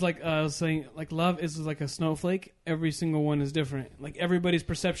was like I was saying, like, love is like a snowflake. Every single one is different. Like, everybody's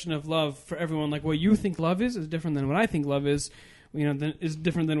perception of love for everyone, like what you think love is different than what I think love is. Is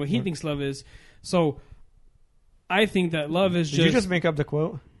different than what he thinks love is. So I think that love is Did you just make up the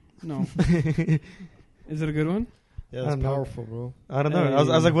quote? No. Is it a good one? Yeah, that's powerful, bro. I don't know.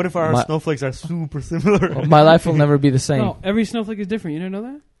 I was like, what if our snowflakes are super similar? My life will never be the same. No, every snowflake is different. You didn't know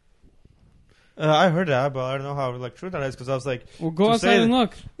that? I heard that, but I don't know how true that is, because I was like, well, go outside and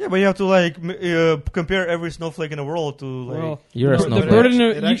look. Yeah, but you have to compare every snowflake in the world to you're a snowflake. The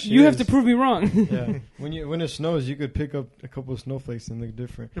burden you have to prove me wrong. Yeah, when it snows, you could pick up a couple of snowflakes and look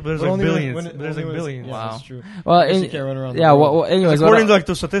different. Yeah, but there's billions. There's billions. Yeah, wow, that's true. Well, you can't run around. Yeah. Well, anyways, according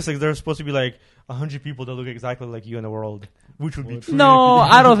to statistics, there's supposed to be 100 people that look exactly like you in the world. which would be true. No,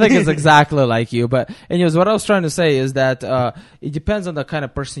 I don't think it's exactly like you. But anyways, what I was trying to say is that it depends on the kind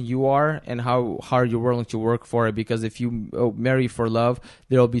of person you are and how hard you're willing to work for it. Because if you marry for love,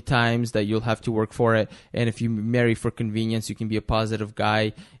 there will be times that you'll have to work for it. And if you marry for convenience, you can be a positive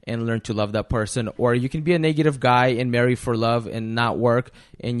guy and learn to love that person. Or you can be a negative guy and marry for love and not work.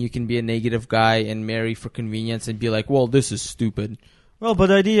 And you can be a negative guy and marry for convenience and be like, well, this is stupid. Well, but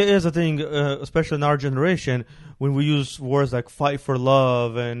the idea is, I think, especially in our generation, when we use words like fight for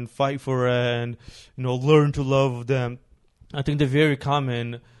love and fight for and learn to love them, I think the very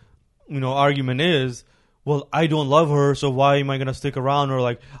common argument is, well, I don't love her, so why am I gonna stick around? Or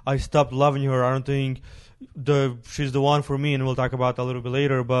like, I stopped loving her. I don't think she's the one for me, and we'll talk about that a little bit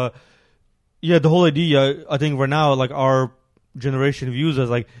later. But yeah, the whole idea, I think, right now, like our generation views as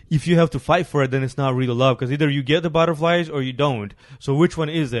like, if you have to fight for it, then it's not real love, because either you get the butterflies or you don't. So which one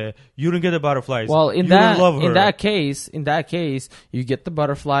is it? You don't get the butterflies. Well, you don't love her. in that case, you get the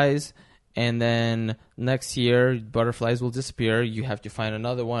butterflies, and then next year butterflies will disappear. You have to find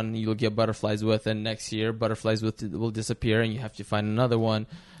another one you'll get butterflies with, and next year butterflies will disappear, and you have to find another one.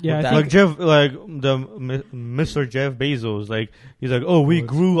 Yeah, like Jeff, like the Mr. Jeff Bezos, like he's like, oh, we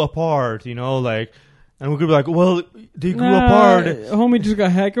grew apart, like. And we could be like, well, they grew apart. Homie just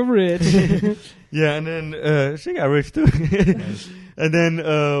got heck of rich. Yeah, and then she got rich too. And then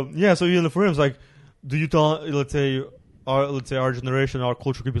so even for him, it's like, do you tell, let's say our generation, our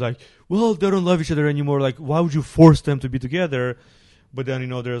culture could be like, well, they don't love each other anymore. Like, why would you force them to be together? But then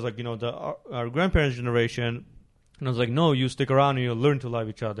there's like our grandparents' generation, and I was like, no, you stick around and you learn to love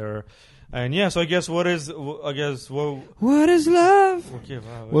each other. And yeah, so I guess what is love? Okay,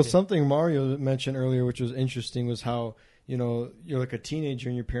 wow. Well, something Mario mentioned earlier, which was interesting, was how you're like a teenager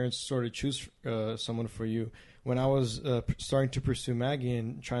and your parents sort of choose someone for you. When I was starting to pursue Maggie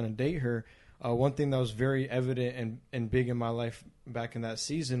and trying to date her, one thing that was very evident and big in my life back in that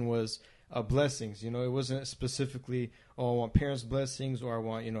season was blessings. It wasn't specifically, I want parents' blessings or I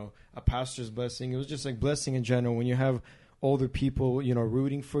want a pastor's blessing. It was just like blessing in general. When you have older people,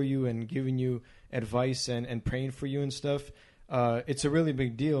 rooting for you and giving you advice and praying for you and stuff, it's a really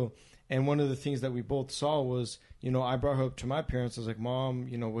big deal. And one of the things that we both saw was, I brought her up to my parents. I was like, Mom,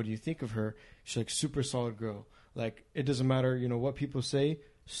 what do you think of her? She's like, super solid girl. Like, it doesn't matter, what people say,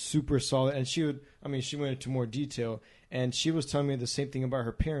 super solid. And she went into more detail. And she was telling me the same thing about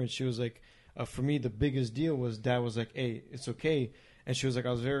her parents. She was like, for me, the biggest deal was Dad was like, hey, it's okay. And she was like,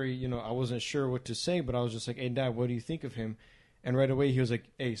 I was very, I wasn't sure what to say, but I was just like, hey, Dad, what do you think of him? And right away, he was like,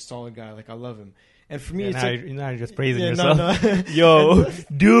 hey, solid guy. Like, I love him. And for me, it's like... You're just praising yourself. No. Yo,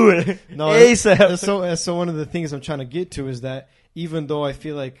 do it. No, ASAP. So one of the things I'm trying to get to is that even though I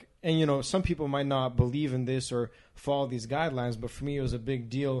feel like, and some people might not believe in this or follow these guidelines, but for me, it was a big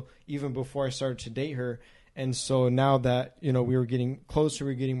deal even before I started to date her. And so now that, we were getting closer,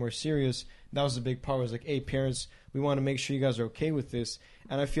 we were getting more serious, that was a big part. I was like, hey, parents, we want to make sure you guys are okay with this.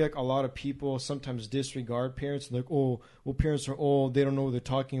 And I feel like a lot of people sometimes disregard parents. Like, oh, well, parents are old. They don't know what they're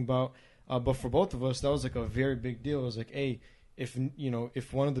talking about. But for both of us, that was like a very big deal. It was like, hey, if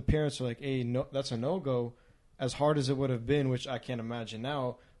one of the parents are like, hey, no, that's a no-go, as hard as it would have been, which I can't imagine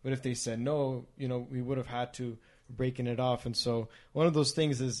now, but if they said no, we would have had to breaking it off. And so one of those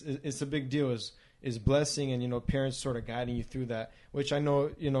things is it's a big deal is blessing and, parents sort of guiding you through that, which I know,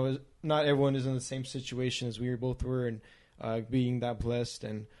 not everyone is in the same situation as we both were, and being that blessed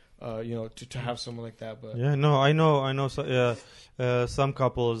and, to have someone like that. But yeah, no, I know. So, some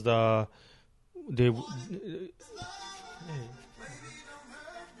couples, they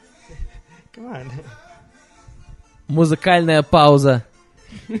come on. Музыкальная пауза.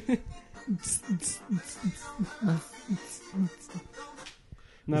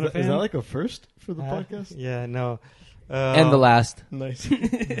 Not is that like a first for the podcast? Yeah, no. And the last. Nice.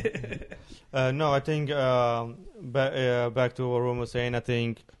 No, I think back to what Roman was saying.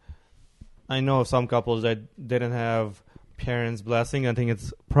 I know some couples that didn't have parents' blessing. I think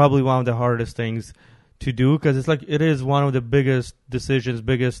it's probably one of the hardest things to do, because it's like it is one of the biggest decisions,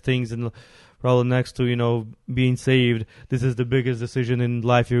 biggest things, and probably next to being saved. This is the biggest decision in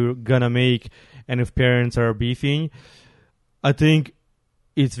life you're gonna make, and if parents are beefing, I think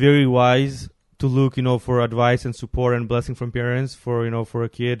it's very wise to look, for advice and support and blessing from parents for a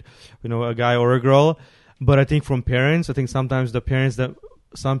kid, a guy or a girl. But I think from parents, I think sometimes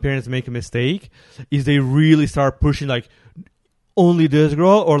some parents make a mistake is they really start pushing like only this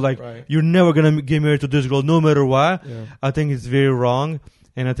girl, or like right. You're never going to get married to this girl no matter what. Yeah. I think it's very wrong.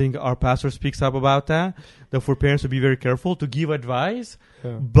 And I think our pastor speaks up about that for parents to be very careful to give advice,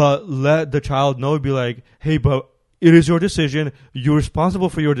 Yeah. but let the child know, be like, hey, but it is your decision. You're responsible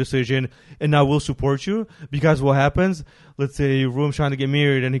for your decision, and I will support you. Because what happens? Let's say Room's trying to get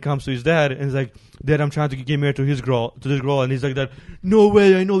married, and he comes to his dad, and he's like, "Dad, I'm trying to get married to this girl," and he's like, "That no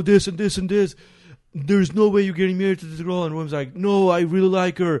way! I know this and this and this. There's no way you're getting married to this girl." And Room's like, "No, I really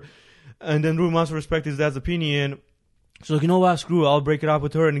like her." And then Room wants to respect his dad's opinion. So like, you know what? Screw it. I'll break it up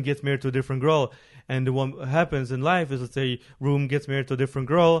with her, and he gets married to a different girl. And what happens in life is, let's say Room gets married to a different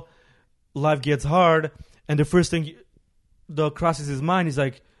girl. Life gets hard. And the first thing that crosses his mind is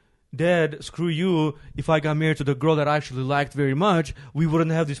like, Dad, screw you. If I got married to the girl that I actually liked very much, we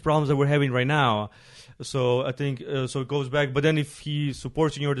wouldn't have these problems that we're having right now. So I think, so it goes back. But then if he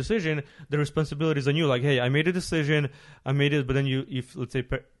supports in your decision, the responsibility is on you. Like, hey, I made a decision. I made it. But then if, let's say,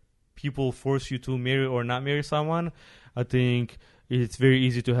 people force you to marry or not marry someone, I think it's very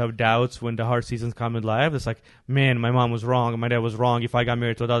easy to have doubts when the hard seasons come in life. It's like, man, my mom was wrong, my dad was wrong. If I got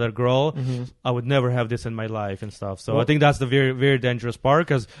married to another girl, I would never have this in my life and stuff. So I think that's the very, very dangerous part,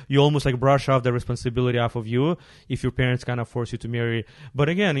 because you almost like brush off the responsibility off of you if your parents kind of force you to marry. But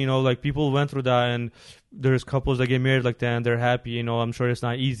again, like people went through that, and there's couples that get married like that and they're happy. I'm sure it's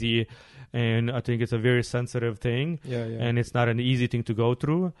not easy, and I think it's a very sensitive thing. And it's not an easy thing to go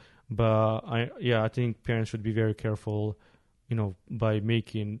through. But I think parents should be very careful, by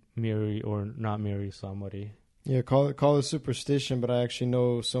making marry or not marry somebody. Yeah, call it superstition, but I actually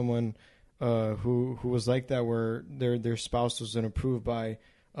know someone who was like that, where their spouse wasn't approved by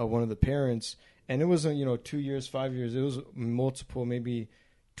one of the parents, and it wasn't 2 years, 5 years. It was multiple, maybe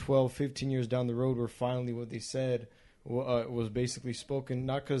 12, 15 years down the road, where finally what they said was basically spoken,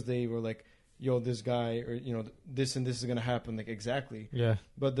 not because they were like, yo, this guy, or this and this is gonna happen, like exactly. Yeah.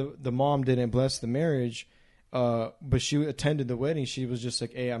 But the mom didn't bless the marriage. But she attended the wedding. She was just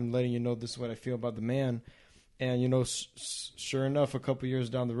like, hey, I'm letting you know this is what I feel about the man. And, sure enough, a couple years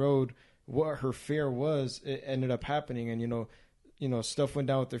down the road, what her fear was, it ended up happening. And, stuff went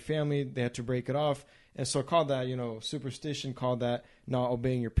down with their family. They had to break it off. And so called that, superstition, called that not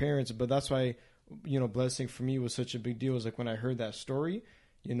obeying your parents. But that's why, blessing for me was such a big deal. It was like when I heard that story,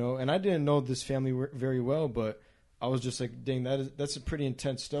 and I didn't know this family very well, but I was just like, dang, that's a pretty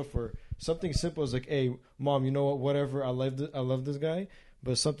intense stuff, where something simple is like, hey, Mom, you know what, whatever, I love this guy,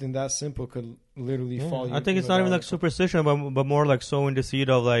 but something that simple could literally fall you. I think it's not even like superstition, but more like sowing the seed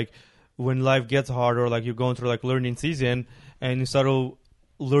of like, when life gets hard, or like you're going through like learning season, and you start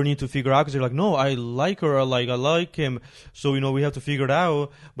learning to figure out, because you're like, no, I like her, or like I like him, so we have to figure it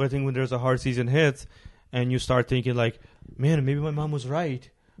out. But I think when there's a hard season hits, and you start thinking like, man, maybe my mom was right.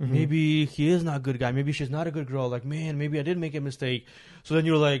 Maybe he is not a good guy. Maybe she's not a good girl. Like, man, maybe I did make a mistake. So then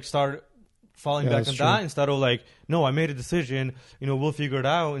you like start falling back on that, instead of like, no, I made a decision. We'll figure it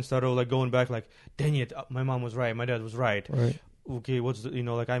out, instead of like going back like, dang it, my mom was right, my dad was right. Okay, what's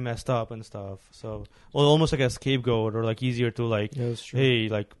like I messed up and stuff. So almost like a scapegoat, or like easier to like, hey,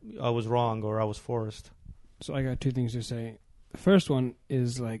 like I was wrong, or I was forced. So I got two things to say. The first one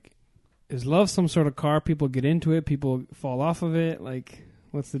is like, is love some sort of car? People get into it, people fall off of it. Like,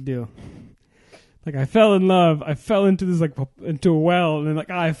 what's the deal? Like, I fell in love. I fell into this, like, into a well, and then, like,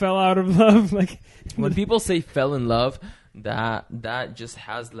 I fell out of love. Like, when people say fell in love, that just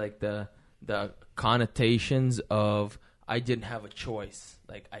has, like, the connotations of I didn't have a choice.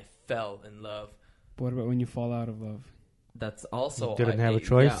 Like, I fell in love. But what about when you fall out of love? That's also... You didn't have a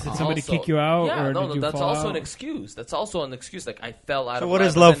choice? Did somebody kick you out? Yeah, or no, that's also out? an excuse. That's also an excuse. Like, I fell out of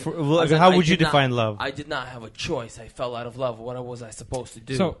love. So what is love? How would you define love? I did not have a choice. I fell out of love. What was I supposed to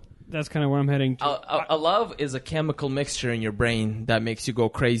do? So that's kind of where I'm heading to. A love is a chemical mixture in your brain that makes you go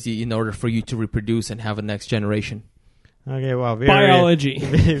crazy in order for you to reproduce and have a next generation. Okay, wow. Biology.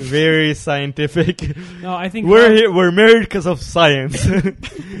 Very scientific. No, I think... We're married because of science.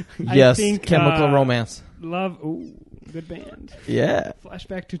 Yes, chemical romance. Love... Ooh. Good band. Yeah.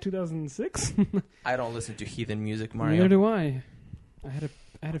 Flashback to 2006. I don't listen to heathen music, Mario. Neither do I. I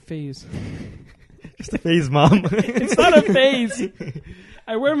had a phase. It's a phase, Mom. It's not a phase.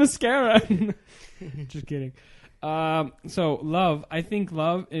 I wear mascara. Just kidding. So love. I think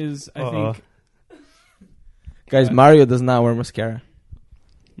love is. Guys, Mario does not wear mascara.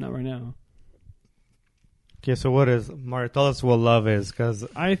 Not right now. Okay, so what is Mario? Tell us what love is, because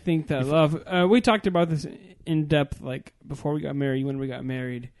I think that love. We talked about this in depth, like before we got married, when we got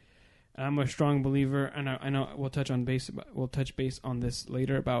married. I'm a strong believer, and I know we'll touch base on this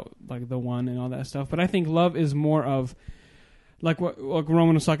later about like the one and all that stuff. But I think love is more of like what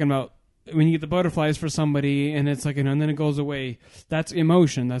Roman was talking about. When you get the butterflies for somebody, and it's like, and then it goes away. That's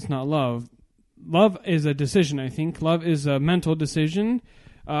emotion. That's not love. Love is a decision. I think love is a mental decision.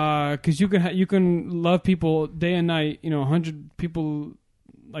 Because you can love people day and night, 100 people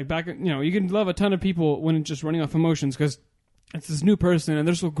like back, you can love a ton of people when it's just running off emotions because it's this new person and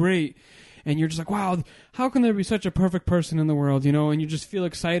they're so great. And you're just like, wow, how can there be such a perfect person in the world, And you just feel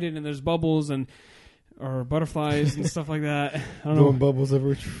excited and there's bubbles or butterflies and stuff like that. I don't know. Bubbles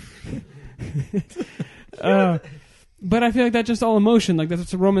everywhere. But I feel like that's just all emotion. Like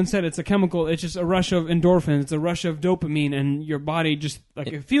that's what Roman said. It's a chemical. It's just a rush of endorphins. It's a rush of dopamine, and your body just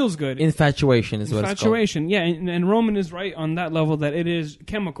it feels good. Infatuation is what it's called. Infatuation, yeah. And Roman is right on that level that it is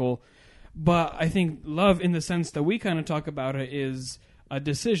chemical. But I think love, in the sense that we kind of talk about it, is a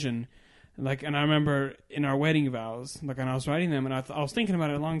decision. Like, and I remember in our wedding vows, like, when I was writing them, and I was thinking about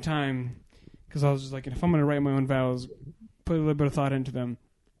it a long time because I was just like, if I'm going to write my own vows, put a little bit of thought into them,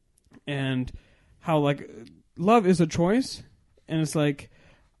 and how like. Love is a choice, and it's like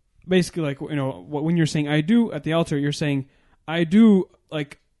basically like when you're saying I do at the altar, you're saying I do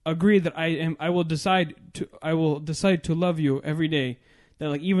like agree that I will decide to love you every day. That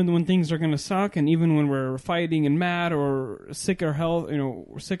like even when things are gonna suck, and even when we're fighting and mad or sick or health,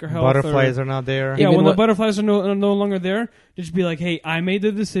 butterflies are not there. Yeah, Even when the butterflies are no longer there, just be like, hey, I made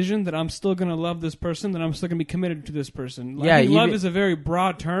the decision that I'm still gonna love this person, that I'm still gonna be committed to this person. Yeah, I think love is a very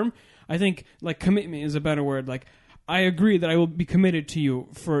broad term. I think like commitment is a better word. Like I agree that I will be committed to you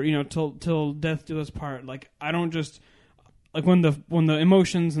for till death do us part. Like I don't just like when the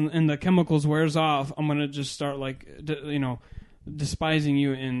emotions and the chemicals wears off, I'm gonna just start like despising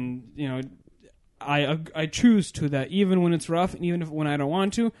you, and I choose to that even when it's rough, and even when I don't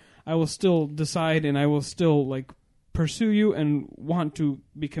want to, I will still decide, and I will still like pursue you and want to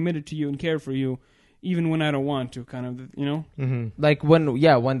be committed to you and care for you. Even when I don't want to, kind of, Mm-hmm. Like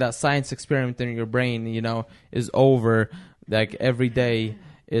when that science experiment in your brain, is over, like every day,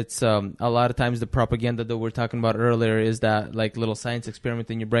 it's a lot of times the propaganda that we're talking about earlier is that like little science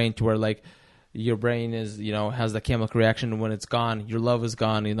experiment in your brain to where like your brain is, has the chemical reaction, and when it's gone, your love is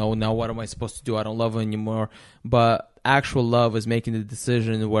gone, now what am I supposed to do? I don't love him anymore. But actual love is making the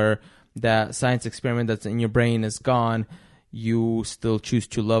decision where that science experiment that's in your brain is gone. You still choose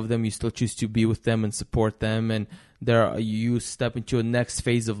to love them. You still choose to be with them and support them, and you step into a next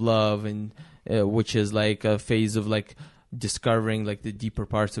phase of love, and which is like a phase of like discovering like the deeper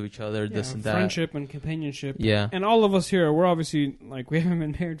parts of each other, this and that, friendship and companionship. Yeah, and all of us here, we're obviously like we haven't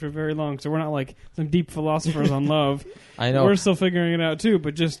been married for very long, so we're not like some deep philosophers on love. I know we're still figuring it out too,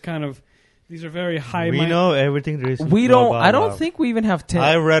 but just kind of. These are very high. We know everything there is. We don't. I don't think we even have 10.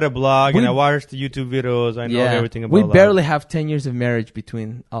 I read a blog and I watched the YouTube videos. I know everything about. We love. barely have 10 years of marriage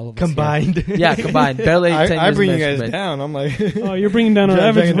between all of us combined. Yeah, combined. Barely 10 years. I bring of you marriage, guys down. I'm like, oh, you're bringing down our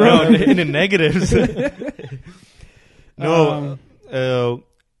Evans, bro, bro. in the negatives. No,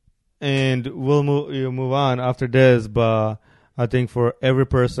 and we'll move on after this. But I think for every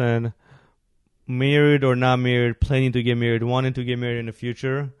person, married or not married, planning to get married, wanting to get married in the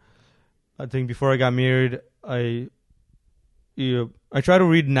future. I think before I got married, I try to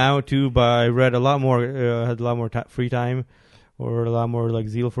read now too, but I read a lot more. Had a lot more free time, or a lot more like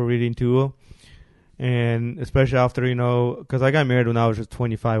zeal for reading too. And especially after because I got married when I was just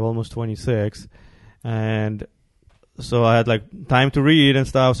 25, almost 26, and so I had like time to read and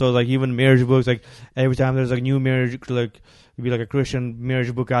stuff. So like even marriage books, like every time there's like new marriage, like it'd be like a Christian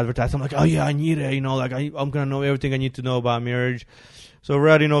marriage book advertised. I'm like, oh yeah, I need it. Like I'm gonna know everything I need to know about marriage. So I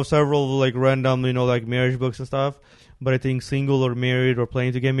read, several like random, like marriage books and stuff. But I think single or married or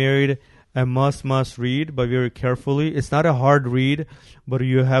planning to get married, I must read, but very carefully. It's not a hard read, but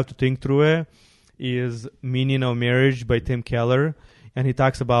you have to think through it. Is Meaning of Marriage by Tim Keller. And he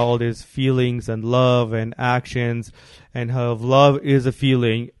talks about all these feelings and love and actions, and how love is a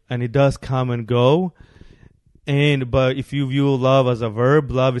feeling and it does come and go. But if you view love as a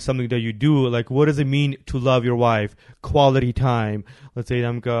verb, love is something that you do. Like, what does it mean to love your wife? Quality time. Let's say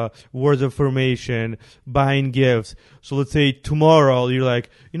words of affirmation, buying gifts. So let's say tomorrow you're like,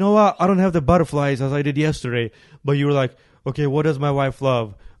 you know what? I don't have the butterflies as I did yesterday. But you were like, okay, what does my wife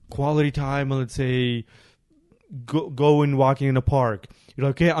love? Quality time. And let's say go and walking in a park. You're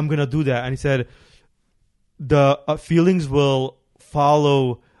like, okay, I'm going to do that. And he said the feelings will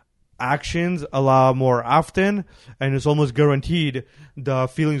follow actions a lot more often, and it's almost guaranteed the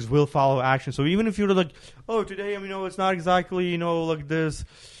feelings will follow action. So even if you're like, oh, today, it's not exactly, like this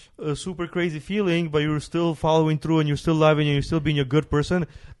super crazy feeling, but you're still following through and you're still loving and you're still being a good person,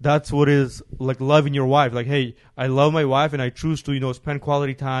 that's what is like loving your wife. Like, hey, I love my wife and I choose to, spend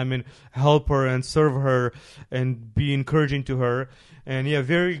quality time and help her and serve her and be encouraging to her. And yeah,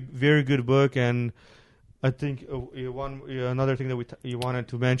 very, very good book. And I think another thing that you wanted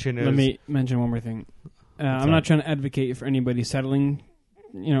to mention is... Let me mention one more thing. I'm not trying to advocate for anybody settling,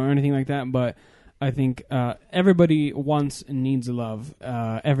 or anything like that, but I think everybody wants and needs love.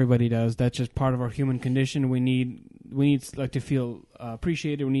 Everybody does. That's just part of our human condition. We need like to feel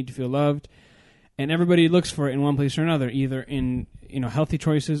appreciated. We need to feel loved, and everybody looks for it in one place or another, either in healthy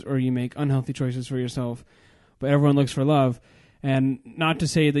choices or you make unhealthy choices for yourself. But everyone looks for love, and not to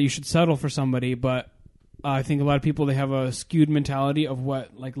say that you should settle for somebody, but I think a lot of people, they have a skewed mentality of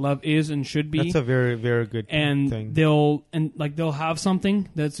what like love is and should be. That's a very, very good thing. They'll have something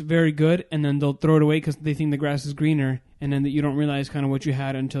that's very good, and then they'll throw it away because they think the grass is greener, and then that you don't realize kind of what you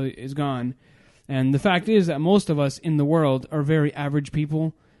had until it's gone. And the fact is that most of us in the world are very average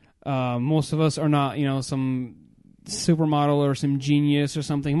people. Most of us are not, some supermodel or some genius or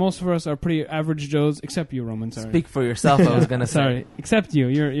something. Most of us are pretty average Joes, except you, Roman. Sorry. Speak for yourself. I was gonna say. Sorry, except you.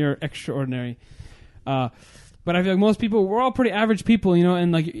 You're extraordinary. But I feel like most people, we're all pretty average people,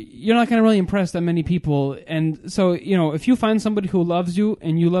 and like you're not going to really impress that many people. And so, if you find somebody who loves you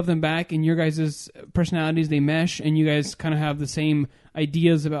and you love them back, and your guys' personalities, they mesh, and you guys kind of have the same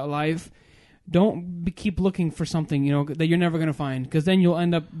ideas about life, don't keep looking for something, that you're never going to find, because then you'll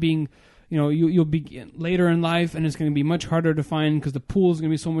end up being, you'll be later in life, and it's going to be much harder to find because the pool is going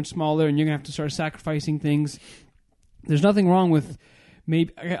to be so much smaller, and you're going to have to start sacrificing things. There's nothing wrong with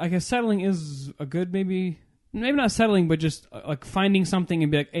maybe, I guess settling is a good maybe not settling, but just like finding something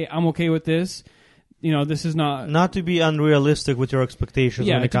and be like, hey, I'm okay with this. This is not to be unrealistic with your expectations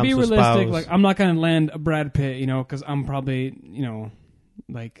when it comes to realistic. spouse. Like, I'm not going to land a Brad Pitt, because I'm probably,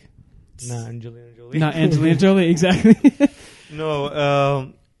 like not Angelina Jolie. Not Angelina Jolie, exactly.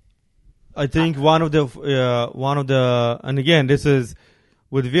 No, I think one of the, and again, this is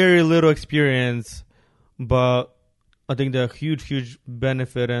with very little experience, but I think the huge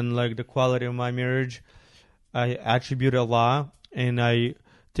benefit and like the quality of my marriage, I attribute a lot, and I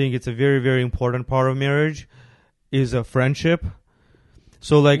think it's a very, very important part of marriage is a friendship.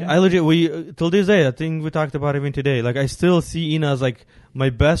 So like I legit, till this day, I think we talked about it even today. Like I still see Ina as like my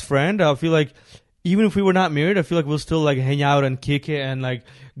best friend. I feel like even if we were not married, I feel like we'll still like hang out and kick it and like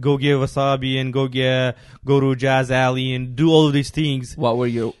go get wasabi and go to Jazz Alley and do all of these things. What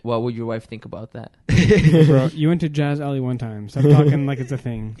would your wife think about that? Bro, you went to Jazz Alley one time. Stop talking like it's a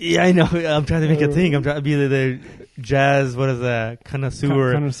thing. Yeah, I know. I'm trying to make a thing. I'm trying to be the jazz. What is that?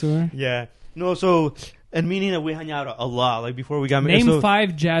 Connoisseur. Connoisseur. Yeah. No. So and meaning that we hang out a lot. Like before we got married. Name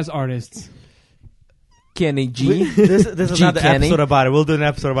 5 jazz artists. Kenny G. This is G. not the Kenny. episode about it. We'll do an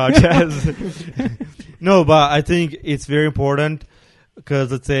episode about jazz. No, but I think it's very important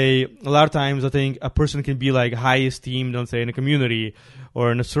because let's say a lot of times I think a person can be like high esteemed, let's say in a community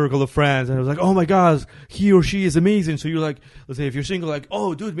or in a circle of friends, and it's like, oh my gosh, he or she is amazing. So you're like, let's say if you're single, like,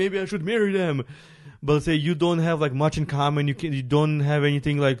 oh dude, maybe I should marry them. But let's say you don't have like much in common, you don't have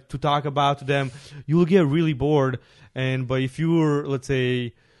anything like to talk about to them, you will get really bored. But if you're, let's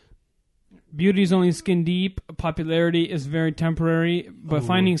say, beauty is only skin deep, popularity is very temporary, but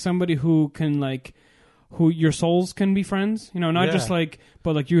finding somebody who can who your souls can be friends, not just like,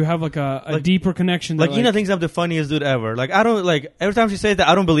 but like you have like a deeper connection. Like Ina thinks I'm the funniest dude ever. Like I don't like every time she says that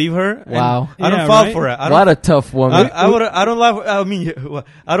I don't believe her. Wow, I don't fall for it. What a tough woman. I don't laugh. I mean,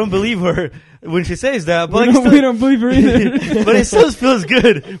 I don't believe her when she says that. But we don't believe her either. But it still feels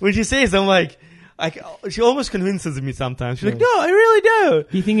good when she says. I'm like she almost convinces me sometimes. She's like, no, I really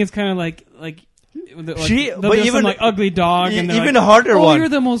do. You think it's kind of like. She, but even some, like ugly dog, and even like, a harder one. You're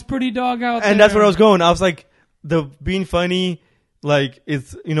the most pretty dog out there. And that's where I was going. I was like, the being funny, like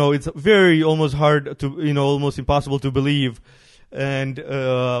it's it's very almost hard to almost impossible to believe. And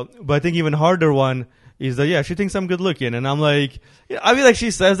but I think even harder one is that she thinks I'm good looking, and I'm like, I feel like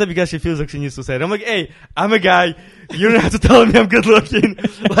she says that because she feels like she needs to say it. I'm like, hey, I'm a guy. You don't have to tell me I'm good looking.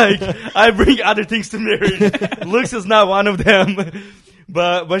 Like I bring other things to marriage. Looks is not one of them.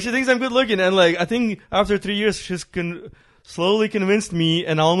 But she thinks I'm good looking, and like I think after 3 years she's slowly convinced me,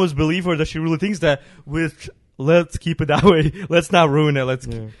 and I almost believe her that she really thinks that. Let's keep it that way. Let's not ruin it.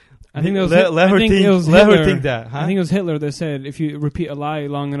 I think it was let her think that. Huh? I think it was Hitler that said if you repeat a lie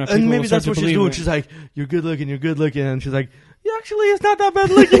long enough, and maybe that's what she's doing. She's like, you're good looking, and she's like, yeah, actually, it's not that bad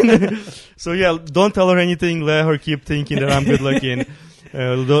looking. So don't tell her anything. Let her keep thinking that I'm good looking.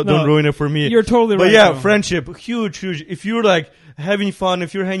 Don't ruin it for me. You're totally right. But friendship, huge. If you're like having fun,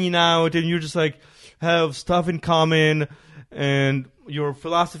 if you're hanging out, and you're just like have stuff in common, and your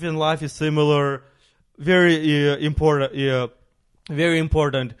philosophy in life is similar, very important. Yeah, very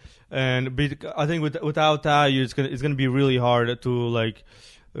important. And I think without that, it's gonna be really hard to like.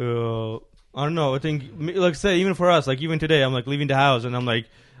 I don't know. I think like say even for us, like even today, I'm like leaving the house, and I'm like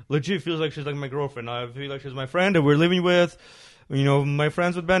legit feels like she's like my girlfriend. I feel like she's my friend that we're living with. My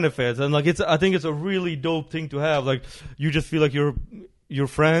friends with benefits, and like I think it's a really dope thing to have. Like you just feel like you're you're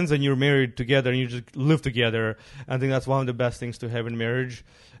friends and you're married together and you just live together. I think that's one of the best things to have in marriage,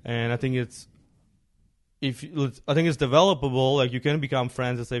 and I think it's developable. Like, you can become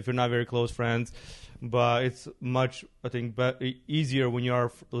friends, let's say, if you're not very close friends, but it's much, I think, easier when you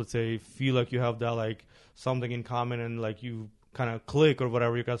are, let's say, feel like you have that, like, something in common and, like, you kind of click or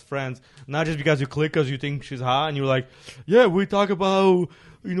whatever, you guys friends. Not just because you click because you think she's hot and you're like, yeah, we talk about,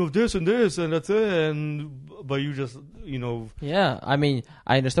 this and this and that's it, but you just, Yeah, I mean,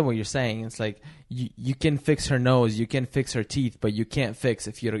 I understand what you're saying. It's like you can fix her nose, you can fix her teeth, but you can't fix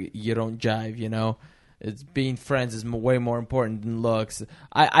if you don't jive. It's being friends is way more important than looks.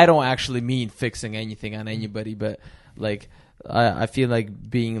 I don't actually mean fixing anything on anybody, but like I feel like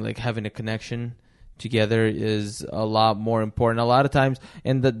being like having a connection together is a lot more important a lot of times,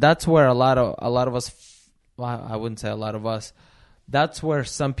 and that's where a lot of us, well, I wouldn't say a lot of us, that's where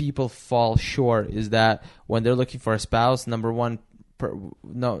some people fall short, is that when they're looking for a spouse, number one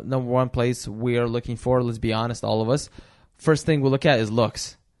place we are looking for, let's be honest, all of us, first thing we look at is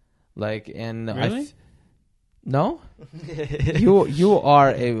looks. Like, and really? No, you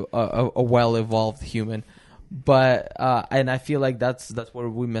are a well evolved human, but and I feel like that's where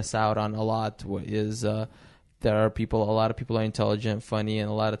we miss out on a lot. Is a lot of people are intelligent, funny,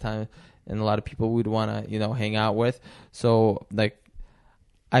 and a lot of people we'd want to hang out with. So like,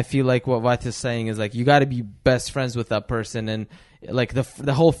 I feel like what Vat is saying is like, you got to be best friends with that person, and like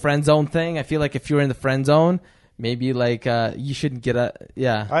the whole friend zone thing. I feel like if you're in the friend zone, maybe like you shouldn't get a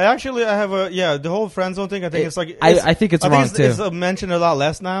I have the whole friend zone thing. I think it's like I think it's wrong too. It's mentioned a lot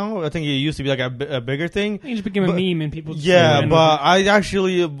less now. I think it used to be like a bigger thing. It just became a meme and people. Yeah, but I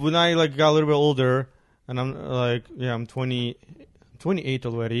actually, when I like got a little bit older, and I'm like, I'm 28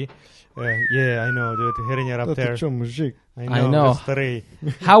 already. Yeah, I know, dude. Hitting it up there. I know.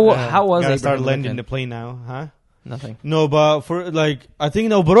 How was gotta it? Start landing the plane now, huh? Nothing. No, but for like, I think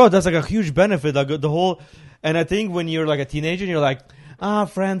bro, that's like a huge benefit. Like the whole. And I think when you're like a teenager and you're like,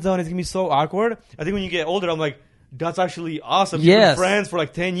 friend zone, it's going to be so awkward. I think when you get older, I'm like, that's actually awesome. You've been friends for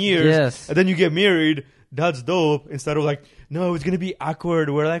like 10 years. Yes. And then you get married. That's dope. Instead of like, no, it's going to be awkward.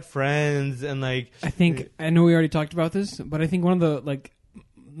 We're like friends. And like, I know we already talked about this, but I think one of the like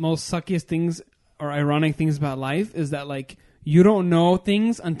most suckiest things or ironic things about life is that like you don't know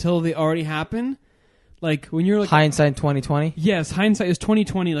things until they already happen. Like when you're like hindsight 2020. Yes, hindsight is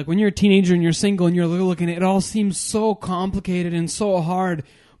 2020. Like when you're a teenager and you're single and you're looking at it, all seems so complicated and so hard.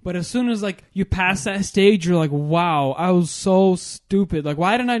 But as soon as like you pass that stage, you're like, wow, I was so stupid. Like,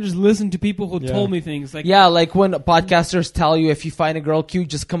 why didn't I just listen to people who told me things? Like, yeah, like when podcasters tell you if you find a girl cute,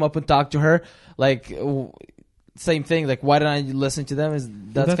 just come up and talk to her. Like, same thing. Like, why didn't I listen to them?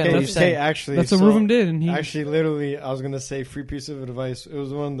 That's kind of what you're saying. Actually, that's what Ruvum did. And actually, literally, I was gonna say free piece of advice. It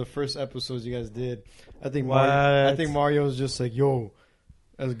was one of the first episodes you guys did. I think Mario was just like, yo,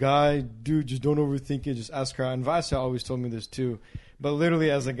 as a guy, dude, just don't overthink it. Just ask her out. And Vasya always told me this too. But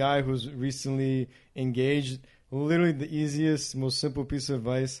literally, as a guy who's recently engaged, literally the easiest, most simple piece of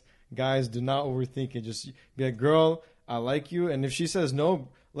advice, guys, do not overthink it. Just be like, girl, I like you. And if she says no,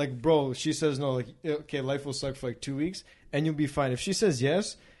 like, bro, she says no, like, okay, life will suck for like 2 weeks and you'll be fine. If she says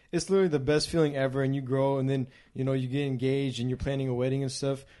yes, it's literally the best feeling ever, and you grow, and then, you get engaged and you're planning a wedding and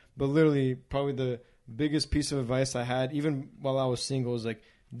stuff. But literally, probably the biggest piece of advice I had, even while I was single, was like,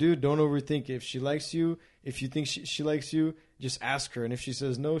 dude, don't overthink it. If she likes you, if you think she likes you, just ask her. And if she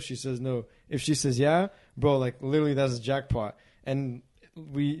says no, she says no. If she says yeah, bro, like, literally, that's a jackpot. And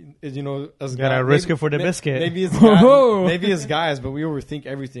we, as gotta risk it for the biscuit. Maybe it's guys, but we overthink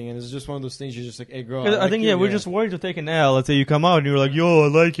everything, and it's just one of those things. You're just like, hey, girl. I think we're just worried to take an L. Let's say you come out and you're like, yo, I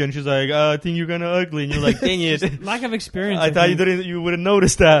like you, and she's like, I think you're kind of ugly, and you're like, dang it. Lack of experience. I thought you wouldn't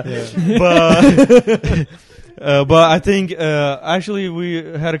notice that, but I think actually we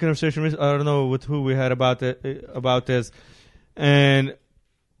had a conversation. I don't know with who we had about this, and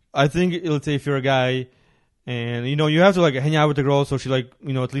I think, let's say if you're a guy. And, you have to, like, hang out with the girl so she, like,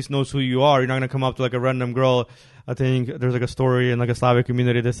 at least knows who you are. You're not going to come up to, like, a random girl. I think there's, like, a story in, like, a Slavic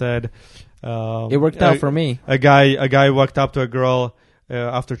community that said... it worked out for me. A guy walked up to a girl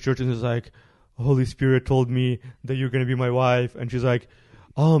after church and was like, Holy Spirit told me that you're going to be my wife. And she's like,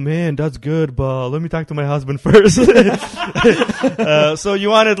 oh, man, that's good, but let me talk to my husband first. So you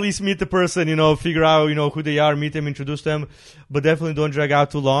want to at least meet the person, figure out, who they are, meet them, introduce them, but definitely don't drag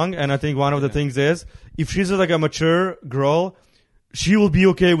out too long. And I think one of the things is, if she's like a mature girl, she will be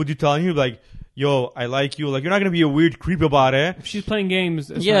okay with you telling you, like, yo, I like you. Like, you're not going to be a weird creep about it. If she's playing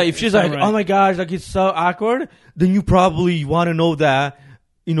games. If she's like, oh my gosh, like, it's so awkward, then you probably want to know that,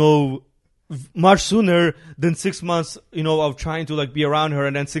 much sooner than 6 months, of trying to, like, be around her,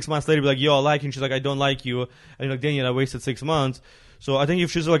 and then 6 months later be like, yo, I like you, and she's like, I don't like you, and you're like, dang it, I wasted 6 months. So I think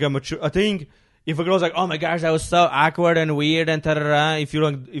if she's like a mature, I think if a girl's like, oh my gosh, that was so awkward and weird and ta-da-da, if you're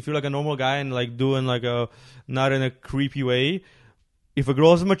like a normal guy and like doing like a not in a creepy way, if a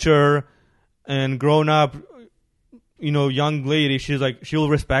girl's mature and grown up, you know, young lady, she's like, she'll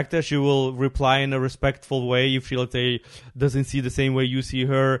respect it. She will reply in a respectful way. If she, let's say, doesn't see the same way you see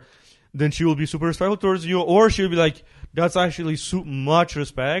her, then she will be super respectful towards you. Or she'll be like, that's actually much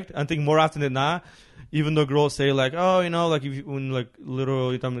respect. I think more often than not, even though girls say like, oh, you know, like if you, when like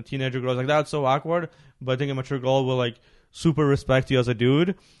little teenager girls like, that's so awkward. But I think a mature girl will like super respect you as a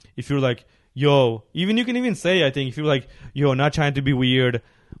dude. If you're like, yo, even you can even say, I think, if you're like, yo, not trying to be weird,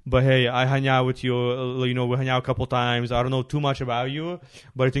 but hey, I hang out with you, you know, we hang out a couple times. I don't know too much about you,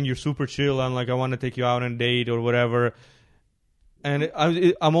 but I think you're super chill and like I want to take you out on a date or whatever. And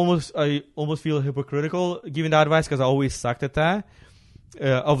I almost feel hypocritical giving that advice because I always sucked at that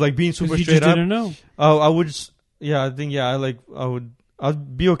of like being super you straight just up. didn't know. I would just, yeah, I think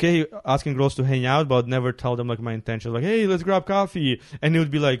I'd be okay asking girls to hang out, but I'd never tell them like my intention, like, hey, let's grab coffee, and it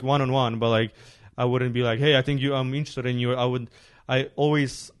would be like one-on-one, but like I wouldn't be like, hey, I think I'm interested in you. I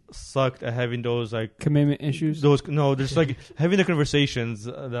always sucked at having those like Commitment issues. There's like having the conversations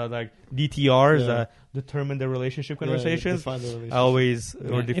that like DTRs that determine the relationship conversations. Define the relationship. I always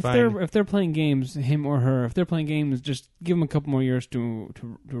or define. If they're playing games, him or her, if they're playing games, just give them a couple more years to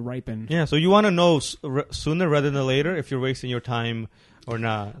ripen. Yeah, so you want to know sooner rather than later if you're wasting your time or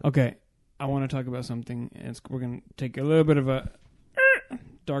not. Okay, I want to talk about something, and we're going to take a little bit of a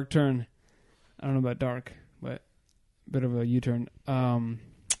dark turn. I don't know about dark, but a bit of a U-turn.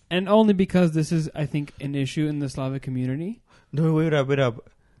 And only because this is, I think, an issue in the Slavic community. No, wait up.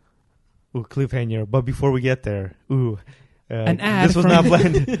 Ooh, cliffhanger. But before we get there, an ad. This was not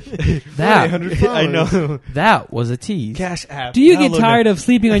planned. That I know. That was a tease. Cash app. Do you get tired of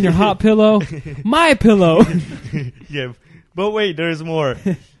sleeping on your hot pillow? My pillow. Yeah, but wait, there's more.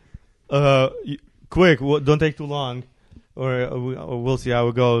 Quick, don't take too long, or we'll see how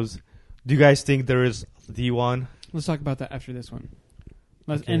it goes. Do you guys think there is the one? Let's talk about that after this one.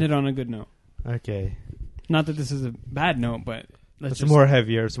 Let's Okay. end it on a good note. Okay. Not that this is a bad note, but let's It's just... more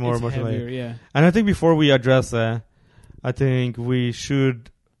heavier. It's more it's emotional. heavier, yeah. And I think before we address that, I think we should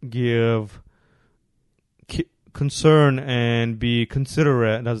give concern and be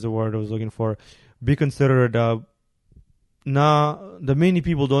considerate. That's the word I was looking for. Be considerate. The many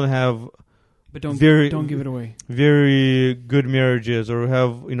people don't have But don't give it away. very good marriages or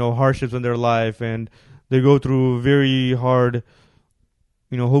have hardships in their life, and they go through very hard.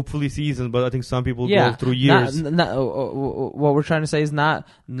 Hopefully seasons, but I think some people go through years. What we're trying to say is not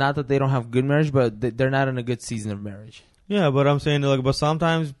that they don't have good marriage, but they're not in a good season of marriage. Yeah, but I'm saying but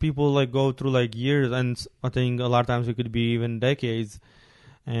sometimes people go through years, and I think a lot of times it could be even decades.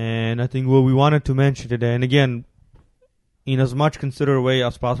 And I think what we wanted to mention today, and again, in as much considerate way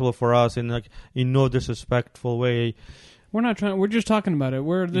as possible for us, in no disrespectful way. We're not trying. We're just talking about it.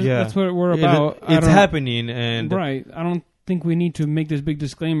 That's what we're about. It's happening, and right. I don't think we need to make this big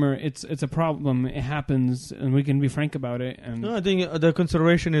disclaimer. It's a problem. It happens, and we can be frank about it. And no, I think the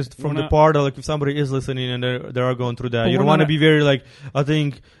consideration is from the part of if somebody is listening and they are going through that, But you don't want to be very I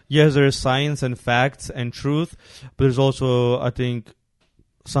think yes, there is science and facts and truth, but there's also I think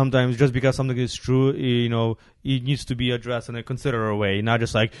sometimes just because something is true, it needs to be addressed in a considerate way, not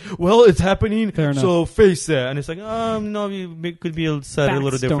just well, it's happening, so face it. And it's no, it could be said facts a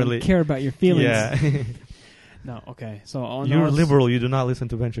little differently. Don't care about your feelings. Yeah. No, okay. So you're liberal. You do not listen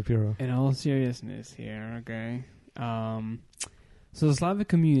to Ben Shapiro. In all seriousness here, okay. So the Slavic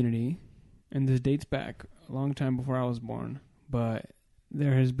community, and this dates back a long time before I was born, but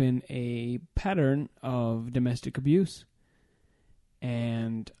there has been a pattern of domestic abuse.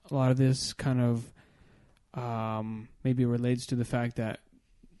 And a lot of this kind of maybe relates to the fact that,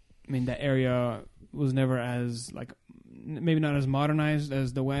 that area was never as, maybe not as modernized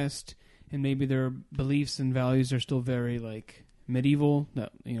as the West, and maybe their beliefs and values are still very, medieval,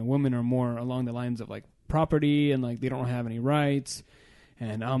 that, women are more along the lines of, property, and, they don't have any rights,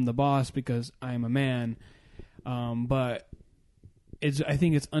 and I'm the boss because I'm a man. But I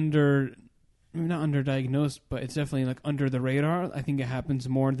think it's not underdiagnosed, but it's definitely under the radar. I think it happens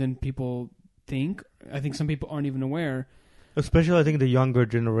more than people think. I think some people aren't even aware. Especially, I think, the younger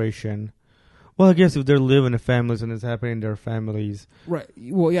generation. Well, I guess if they're living in families and it's happening in their families. Right.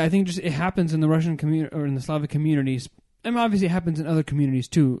 Well, yeah, I think it happens in the Russian community or in the Slavic communities. And obviously it happens in other communities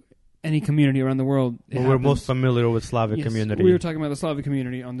too. Any community around the world. But we're most familiar with Slavic community. We were talking about the Slavic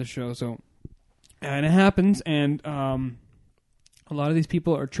community on this show. And it happens, and a lot of these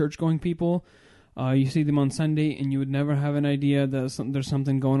people are church-going people. You see them on Sunday, and you would never have an idea that there's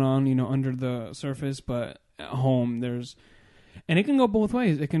something going on, under the surface. But at home, there's And it can go both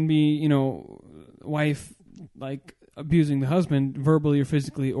ways. It can be, you know, wife like abusing the husband verbally or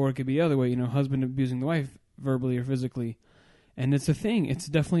physically, or it could be the other way, you know, husband abusing the wife verbally or physically. And it's a thing. It's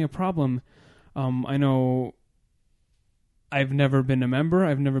definitely a problem. I know I've never been a member.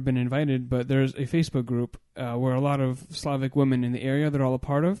 I've never been invited, but there's a Facebook group where a lot of Slavic women in the area, they're all a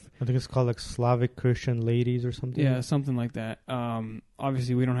part of. I think it's called like Slavic Christian Ladies or something. Yeah, something like that.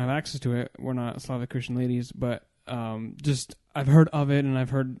 Obviously, we don't have access to it. We're not Slavic Christian ladies, but just I've heard of it, and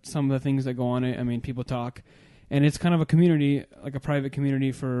I've heard some of the things that go on it. I mean, people talk, and it's kind of a community, like a private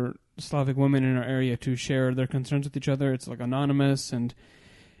community for Slavic women in our area to share their concerns with each other. It's like anonymous, and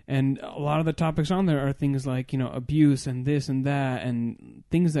a lot of the topics on there are things like, you know, abuse and this and that, and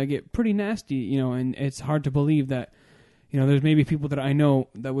things that get pretty nasty, you know, and it's hard to believe that, you know, there's maybe people that I know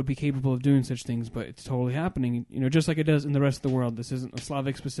that would be capable of doing such things, but it's totally happening, you know, just like it does in the rest of the world. This isn't a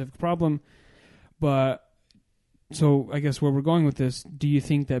Slavic-specific problem, but so I guess where we're going with this, do you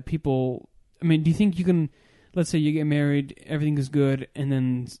think that people, I mean, do you think you can, let's say you get married, everything is good, and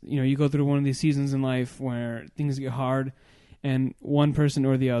then, you know, you go through one of these seasons in life where things get hard, and one person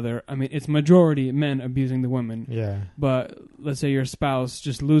or the other, I mean, it's majority men abusing the women. Yeah. But let's say your spouse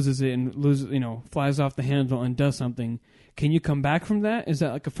just loses it and flies off the handle and does something. Can you come back from that? Is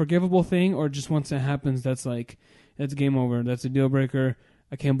that like a forgivable thing, or just once it happens, that's game over? That's a deal breaker.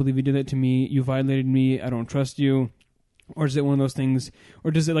 I can't believe you did that to me. You violated me. I don't trust you. Or is it one of those things,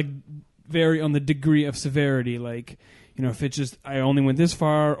 or does it like vary on the degree of severity? Like, you know, if it's just I only went this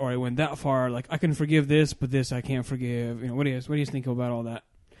far or I went that far, like I can forgive this, but this I can't forgive. You know, what do you think about all that?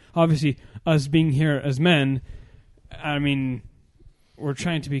 Obviously, us being here as men, I mean, we're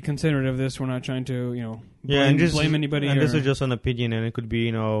trying to be considerate of this. We're not trying to, you know, blame anybody. And this is just an opinion, and it could be,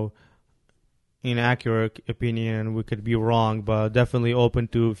 you know, inaccurate opinion, and we could be wrong, but definitely open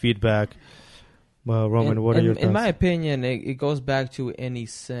to feedback. Well, Roman, what are your thoughts? In my opinion, it goes back to any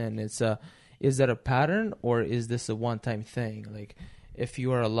sin. It's is that a pattern, or is this a one-time thing? Like, if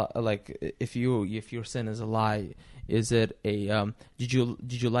you are if your sin is a lie, is it a did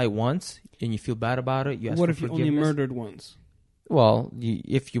you lie once and you feel bad about it? You ask what for if you forgiveness? only murdered once? Well,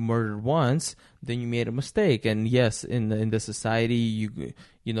 if you murdered once, then you made a mistake, and yes, in the society, you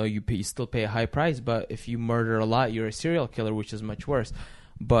still pay a high price. But if you murder a lot, you're a serial killer, which is much worse.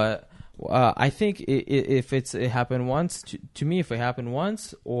 But I think if it happened once, to me, if it happened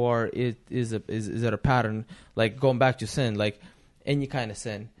once, or is it a pattern? Like going back to sin, like any kind of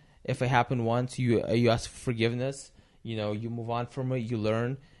sin. If it happened once, you ask for forgiveness. You know, you move on from it, you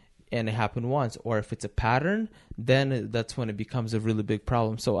learn, and it happened once. Or if it's a pattern, then that's when it becomes a really big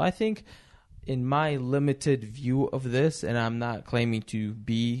problem. So I think, in my limited view of this, and I'm not claiming to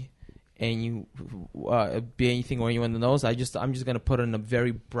be anything or anyone that knows, I'm just going to put in a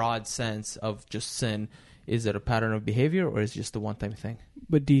very broad sense of just sin. Is it a pattern of behavior, or is it just a one-time thing?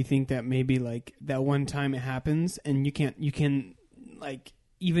 But do you think that maybe like that one time it happens and you can like,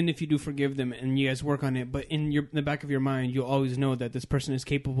 even if you do forgive them and you guys work on it, but in the back of your mind, you'll always know that this person is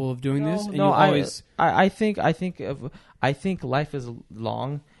capable of doing this. And I think life is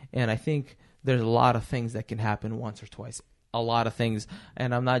long, and I think there's a lot of things that can happen once or twice. A lot of things,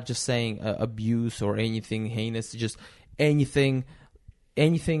 and I'm not just saying abuse or anything heinous. Just anything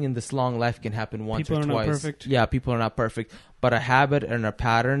in this long life can happen once or twice. People are not perfect. Yeah, people are not perfect, but a habit and a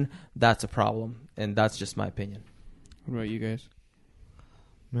pattern, that's a problem, and that's just my opinion. What about you guys?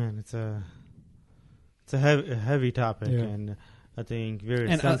 Man, it's a heavy topic, Yeah. and I think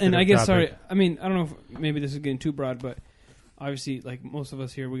very And sensitive I guess, topic. sorry, I mean, I don't know if maybe this is getting too broad, but obviously, like most of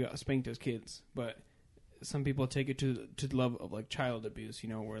us here, we got spanked as kids, but some people take it to the level of like child abuse, you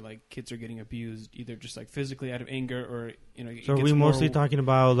know, where like kids are getting abused either just like physically out of anger, or, you know, it So gets we mostly more, talking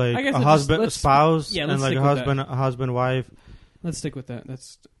about like I guess a let's husband, a just- spouse, yeah, and let's like stick with a husband, wife. Let's stick with that.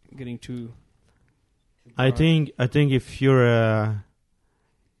 That's getting too I think if you're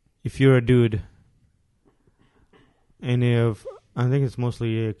a dude, and if I think it's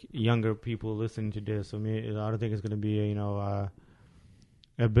mostly younger people listening to this, I mean, I don't think it's gonna be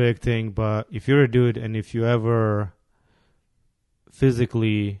a big thing. But if you're a dude, and if you ever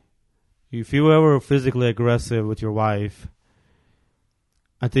physically aggressive with your wife,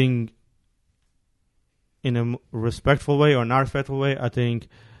 I think in a respectful way or not respectful way, I think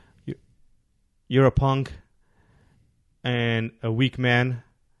you're a punk and a weak man,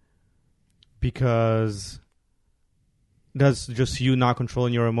 because that's just you not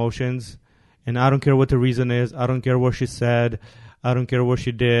controlling your emotions. And I don't care what the reason is. I don't care what she said. I don't care what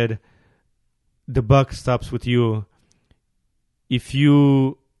she did. The buck stops with you. If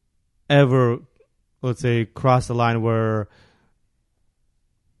you ever, let's say, cross the line where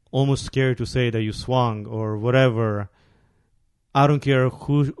almost scared to say that you swung or whatever, I don't care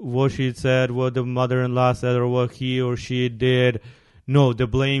what she said, what the mother-in-law said, or what he or she did. No, the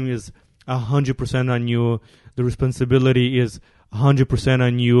blame is 100% on you. The responsibility is 100%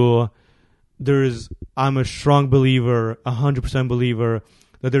 on you. I'm a strong believer, 100% believer,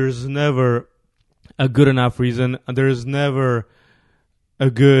 that there is never a good enough reason. There is never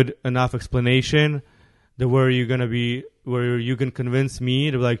a good enough explanation that where you can convince me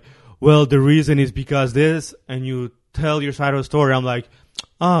to be like, well, the reason is because this, and you tell your side of the story. I'm like,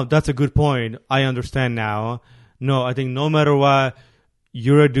 oh, that's a good point. I understand now. No, I think no matter what,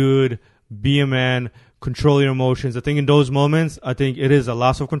 you're a dude, be a man, control your emotions. I think in those moments, I think it is a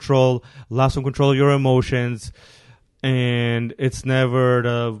loss of control of your emotions. And it's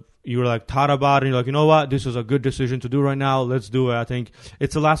never you're like thought about it. And you're like, you know what? This is a good decision to do right now. Let's do it. I think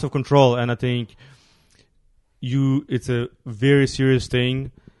it's a loss of control. And I think it's a very serious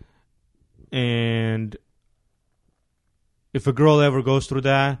thing. And if a girl ever goes through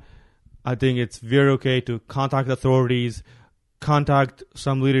that, I think it's very okay to contact authorities, contact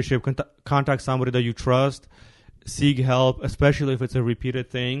some leadership, contact somebody that you trust, seek help, especially if it's a repeated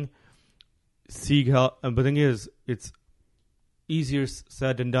thing. Seek help. But the thing is, it's easier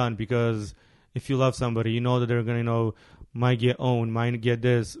said than done, because if you love somebody, you know that they're going to, might get owned, might get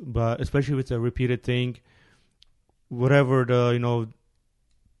this. But especially if it's a repeated thing, whatever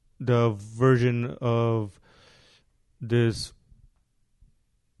the version of this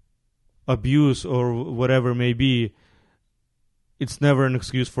abuse or whatever may be, it's never an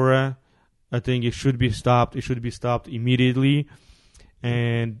excuse for it. I think it should be stopped. It should be stopped immediately.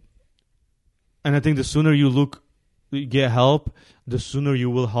 And I think the sooner you get help, the sooner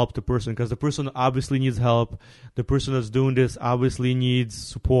you will help the person, because the person obviously needs help. The person that's doing this obviously needs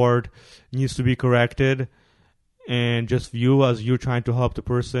support, needs to be corrected. And just view as you're trying to help the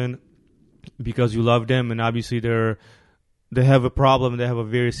person because you love them, and obviously they have a problem. They have a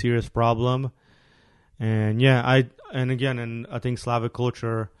very serious problem. And yeah, I think Slavic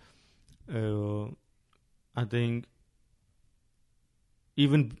culture, I think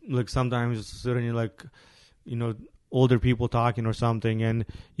even like sometimes certainly like, older people talking or something, and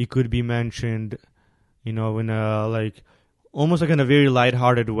it could be mentioned, in a like almost like in a very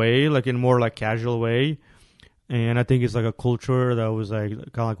lighthearted way, like in more like casual way. And I think it's like a culture that was like kind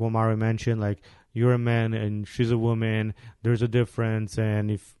of like what Mario mentioned, like you're a man and she's a woman. There's a difference,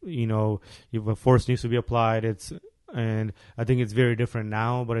 and if a force needs to be applied, and I think it's very different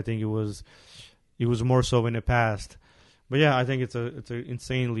now. But I think it was more so in the past. But yeah, I think it's an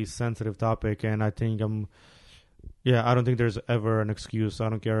insanely sensitive topic, and I think I don't think there's ever an excuse. I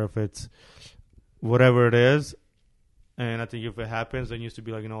don't care if it's whatever it is, and I think if it happens, there needs to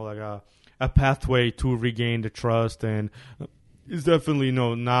be like like a pathway to regain the trust. And it's definitely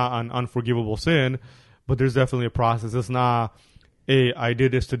not an unforgivable sin, but there's definitely a process. It's not, hey, I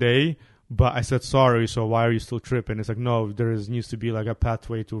did this today, but I said sorry, so why are you still tripping? It's like, no, needs to be like a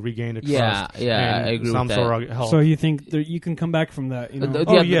pathway to regain the trust. Yeah, I agree with that. Sort of help. So you think that you can come back from that?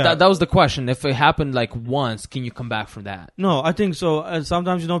 That was the question. If it happened like once, can you come back from that? No, I think so.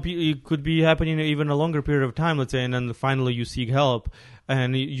 Sometimes it could be happening even a longer period of time, let's say, and then finally you seek help,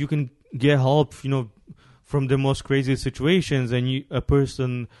 and you can get help, from the most craziest situations. And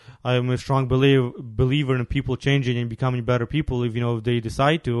I'm a strong believer in people changing and becoming better people if they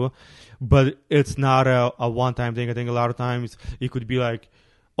decide to. But it's not a one-time thing. I think a lot of times it could be like,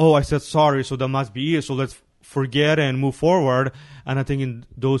 oh, I said sorry, so that must be it. So let's forget and move forward. And I think in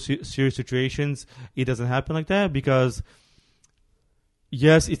those serious situations, it doesn't happen like that, because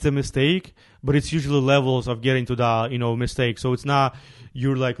yes, it's a mistake, but it's usually levels of getting to the mistake. So it's not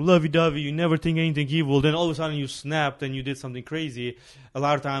you're like lovey-dovey, you never think anything evil, then all of a sudden you snapped and you did something crazy. A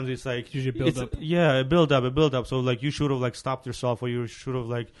lot of times it's like usually build up. Yeah, a build up. So like you should have like stopped yourself, or you should have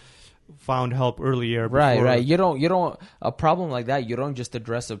like found help earlier. Right. You don't a problem like that. You don't just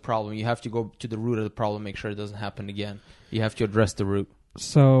address a problem. You have to go to the root of the problem, make sure it doesn't happen again. You have to address the root.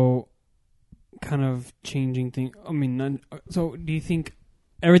 So, kind of changing things. I mean, so do you think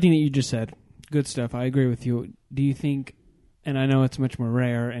everything that you just said, good stuff? I agree with you. Do you think? And I know it's much more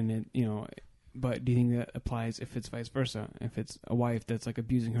rare, and but do you think that applies if it's vice versa? If it's a wife that's like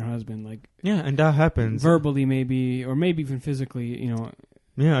abusing her husband, like and that happens verbally, maybe, or maybe even physically,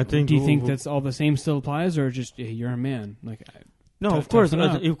 Yeah, I think. Do you think that's all the same still applies, or just you're a man? Like, no, of course,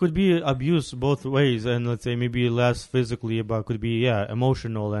 it could be abuse both ways, and let's say maybe less physically, but it could be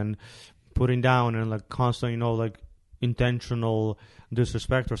emotional and putting down and like constant, like intentional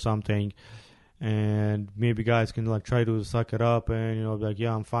disrespect or something. And maybe guys can like try to suck it up and be like,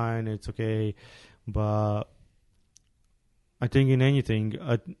 yeah, I'm fine, it's okay. But I think in anything,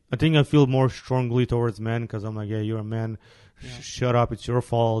 I think I feel more strongly towards men because I'm like, yeah, you're a man. Yeah. Shut up, it's your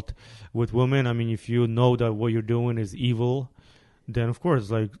fault. With women, I mean, if you know that what you're doing is evil, then of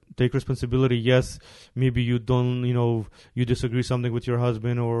course, like, take responsibility. Yes, maybe you don't, you disagree something with your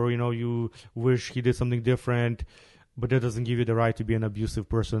husband, or you wish he did something different, but that doesn't give you the right to be an abusive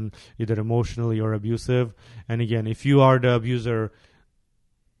person, either emotionally or abusive. And again, if you are the abuser,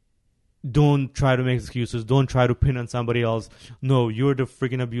 don't try to make excuses. Don't try to pin on somebody else. No, you're the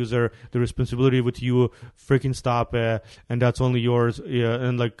freaking abuser. The responsibility with you. Freaking stop it. And that's only yours. Yeah,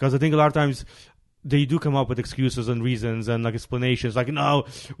 and like, because I think a lot of times they do come up with excuses and reasons and like explanations. Like, no,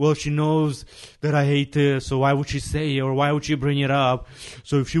 well, she knows that I hate this, so why would she say it, or why would she bring it up?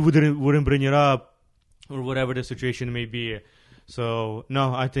 So if she wouldn't bring it up, or whatever the situation may be. So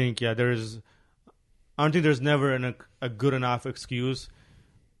no, I think I don't think there's never a good enough excuse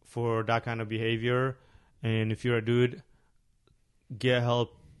for that kind of behavior. And if you're a dude, get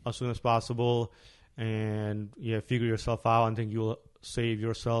help as soon as possible, and figure yourself out. I think you'll save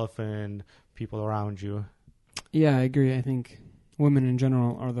yourself and people around you. Yeah, I agree. I think women in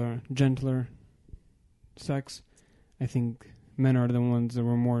general are the gentler sex. I think men are the ones that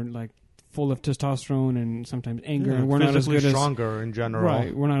were more like full of testosterone and sometimes anger, and we're not as good stronger in general.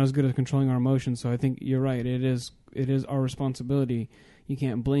 Right, we're not as good at controlling our emotions. So I think you're right. It is our responsibility. You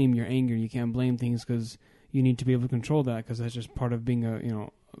can't blame your anger. You can't blame things because you need to be able to control that, because that's just part of being a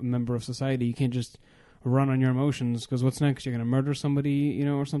member of society. You can't just run on your emotions, because what's next? You're going to murder somebody,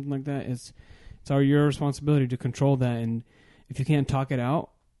 or something like that. It's your responsibility to control that. And if you can't talk it out,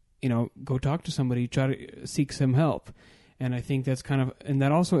 go talk to somebody. Try to seek some help. And I think that's and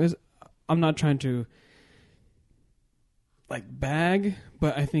that also is. I'm not trying to bag,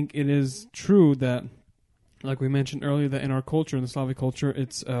 but I think it is true that, like we mentioned earlier, that in our culture, in the Slavic culture,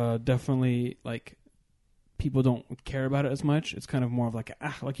 it's definitely people don't care about it as much. It's kind of more of like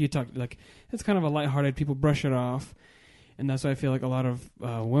you talked, it's kind of a lighthearted, people brush it off. And that's why I feel like a lot of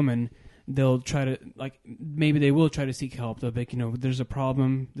women, they'll try to, maybe they will try to seek help. They'll be like, there's a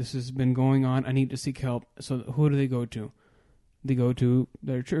problem, this has been going on, I need to seek help. So who do they go to? They go to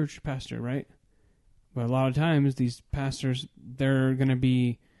their church pastor, right? But a lot of times, these pastors, they're going to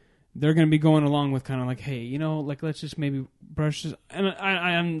be going along with kind of hey, let's just maybe brush this.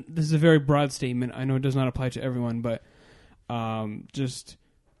 And this is a very broad statement. I know it does not apply to everyone, but just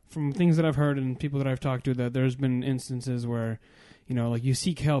from things that I've heard and people that I've talked to, that there's been instances where, you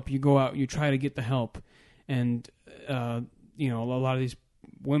seek help, you go out, you try to get the help, and a lot of these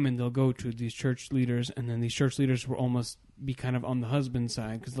women, they'll go to these church leaders, and then these church leaders will almost be kind of on the husband's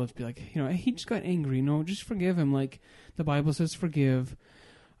side, because they'll be like, he just got angry, just forgive him, the Bible says forgive.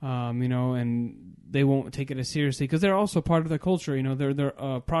 And they won't take it as seriously because they're also part of the culture. They're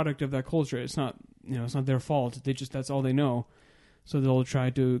a product of that culture. It's not, it's not their fault. That's all they know. So they'll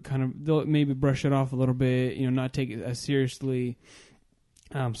try to they'll maybe brush it off a little bit, not take it as seriously.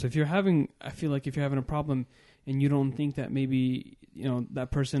 So if you're having a problem and you don't think that maybe,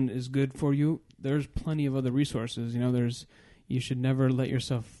 that person is good for you, there's plenty of other resources. You should never let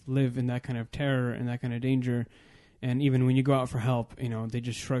yourself live in that kind of terror and that kind of danger. And even when you go out for help, they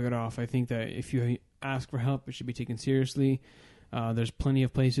just shrug it off. I think that if you ask for help, it should be taken seriously. There's plenty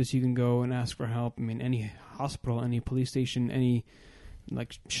of places you can go and ask for help. I mean, any hospital, any police station, any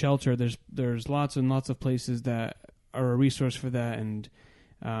shelter. There's lots and lots of places that are a resource for that. And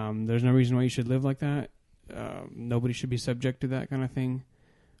there's no reason why you should live like that. Nobody should be subject to that kind of thing.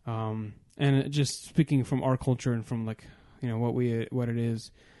 And just speaking from our culture and from what it is.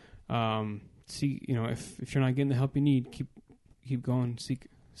 See, if you're not getting the help you need, keep going. Seek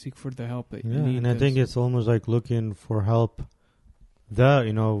for the help that you need. And I think it's almost like looking for help. The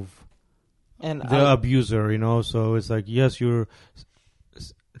abuser, so it's like, yes, you're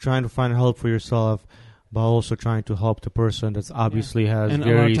trying to find help for yourself, but also trying to help the person that's obviously has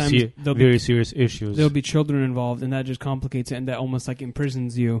very serious issues. There'll be children involved, and that just complicates it, and that almost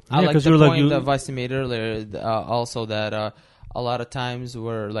imprisons you. I like the point that Vasi made earlier, also that a lot of times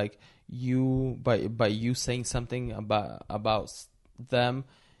where you by you saying something about them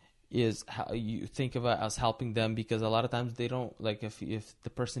is how you think of it as helping them, because a lot of times they don't if the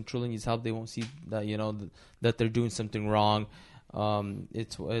person truly needs help, they won't see that that they're doing something wrong.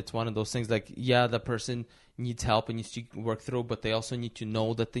 It's one of those things the person needs help and needs to work through, but they also need to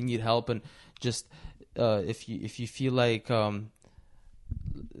know that they need help. And just if you feel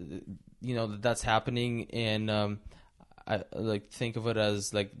that's happening, and I think of it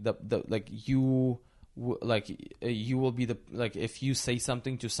as you will be if you say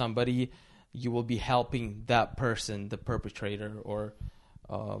something to somebody, you will be helping that person, the perpetrator, or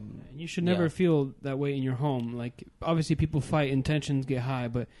You should never Yeah. feel that way in your home. Like, obviously, people fight and tensions get high,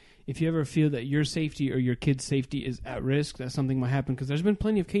 but if you ever feel that your safety or your kid's safety is at risk, that something might happen. Because there's been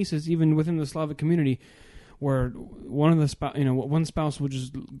plenty of cases, even within the Slavic community, where one of the one spouse will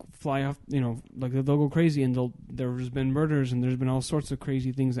just fly off, like they'll go crazy, and there's been murders, and there's been all sorts of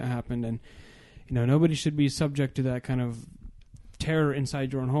crazy things that happened, and nobody should be subject to that kind of terror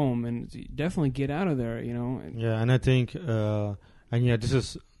inside your own home, and definitely get out of there. Yeah, and I think,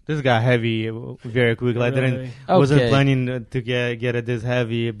 this got heavy very quickly. Really. I wasn't Okay. planning to get it this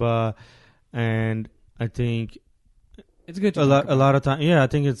heavy, and I think It's good to a talk about. lot of time. Yeah, I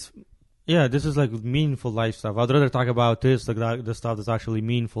think this is like meaningful life stuff. I'd rather talk about this, like the stuff that's actually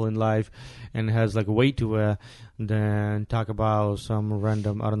meaningful in life and has like weight to it, than talk about some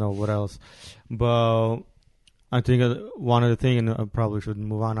random, I don't know what else. But I think one of the things, and I probably should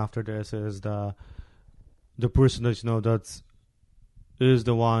move on after this, is the person that is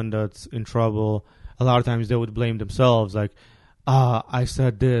the one that's in trouble. A lot of times they would blame themselves, like, I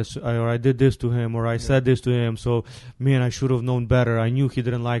said this, or I did this to him, or I said this to him, so, man, I should have known better. I knew he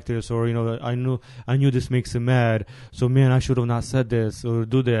didn't like this, or, I knew this makes him mad, so, man, I should have not said this, or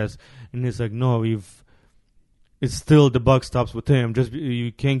do this. And it's like, no, it's still the buck stops with him.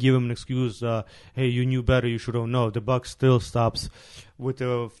 You can't give him an excuse, hey, you knew better, you should have known. The buck still stops with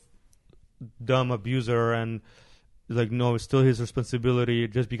the dumb abuser, and like, no, it's still his responsibility.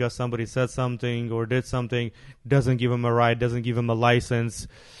 Just because somebody said something or did something doesn't give him a right, doesn't give him a license,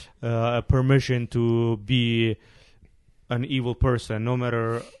 a permission to be an evil person, no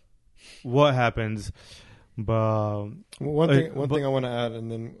matter what happens. But One thing I want to add,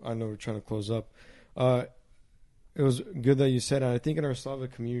 and then I know we're trying to close up. It was good that you said it. I think in our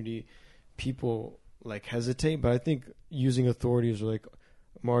Slavic community, people like hesitate, but I think using authorities, or like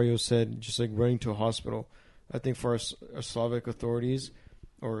Mario said, just like running to a hospital. I think for our Slavic authorities,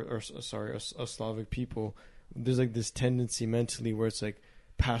 or Slavic people, there's like this tendency mentally where it's like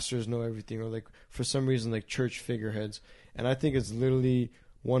pastors know everything, or like for some reason like church figureheads. And I think it's literally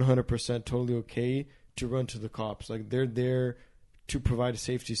 100% totally okay to run to the cops. Like, they're there to provide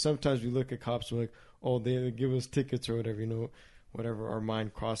safety. Sometimes we look at cops and we're like, oh, they give us tickets or whatever, whatever our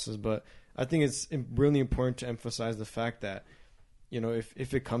mind crosses. But I think it's really important to emphasize the fact that,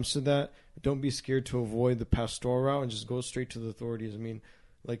 if it comes to that, don't be scared to avoid the pastoral route and just go straight to the authorities. I mean,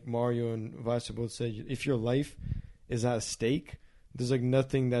 like Mario and Vasya both said, if your life is at stake, there's like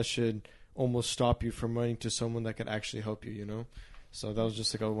nothing that should almost stop you from running to someone that could actually help you, So that was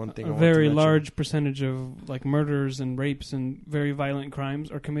just like one thing I A wanted to very mention. large percentage of like murders and rapes and very violent crimes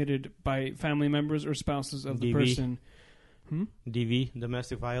are committed by family members or spouses of the DV. person. DV,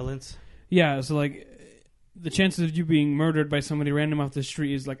 domestic violence. Yeah, so like the chances of you being murdered by somebody random off the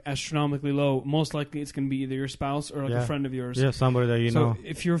street is like astronomically low. Most likely it's going to be either your spouse or like a friend of yours. Yeah, somebody that you so know.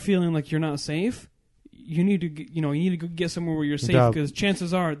 if you're feeling like you're not safe, you need to go get somewhere where you're safe, Yeah. because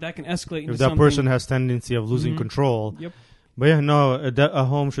chances are that can escalate into If that something. person has tendency of losing Mhm. control. Yep. But yeah, no, a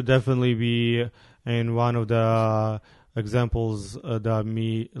home should definitely be in one of the examples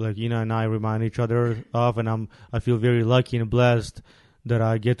that Ina and I remind each other of, and I feel very lucky and blessed that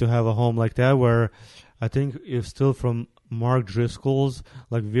I get to have a home like that, where I think it's still from Mark Driscoll's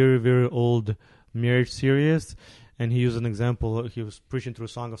like very, very old marriage series. And he used an example. He was preaching through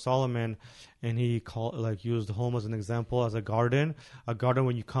Song of Solomon, and he used home as an example, as a garden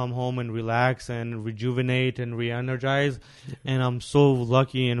when you come home and relax and rejuvenate and re-energize. And I'm so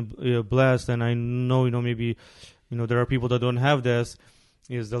lucky and blessed, and I know, maybe, there are people that don't have this.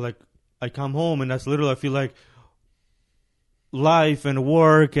 Is that like I come home and that's literally, I feel like life and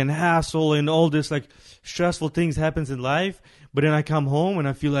work and hassle and all this like stressful things happens in life, but then I come home and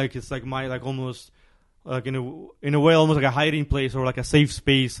I feel like it's like my almost like in a way almost like a hiding place, or like a safe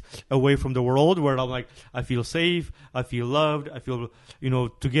space away from the world, where I'm like, I feel safe, I feel loved, I feel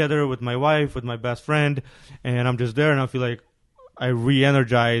together with my wife, with my best friend, and I'm just there, and I feel like I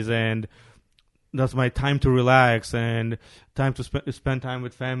re-energize, and that's my time to relax and time to spend time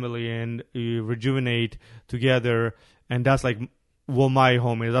with family and rejuvenate together. And that's like what my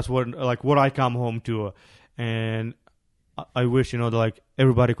home is. That's what I come home to. And I wish, that like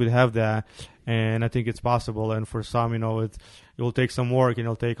everybody could have that. And I think it's possible. And for some, it will take some work, and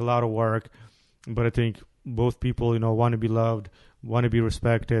it'll take a lot of work. But I think both people, want to be loved, want to be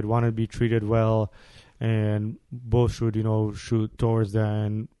respected, want to be treated well. And both should, shoot towards that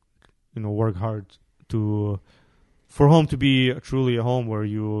and, work hard for home to be truly a home where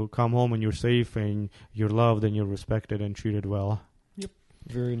you come home and you're safe and you're loved and you're respected and treated well.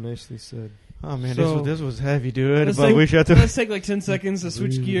 Very nicely said. Oh man, So- this was heavy, dude. Let's But take- we should have to. Let's take like 10 seconds to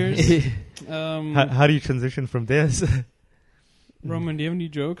switch gears. How do you transition from this? Roman, do you have any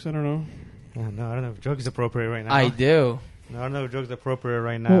jokes? I don't know. No, I don't know if joke is appropriate right now. I do. No, I don't know if joke is appropriate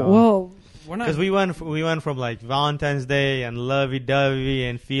right now. Well, we're not. Because we went from like Valentine's Day and lovey-dovey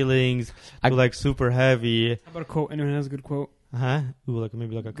and feelings to like super heavy. How about a quote? Anyone has a good quote? Ooh, like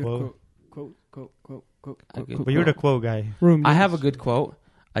maybe like a Good quote. quote. A good But you're the quote guy. Room. I have a good quote.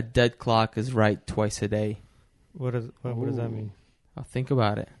 A dead clock is right twice a day. What does that mean? I'll think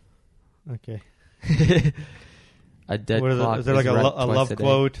about it. Okay. A dead What is clock it? Is there like a, right a twice love a day.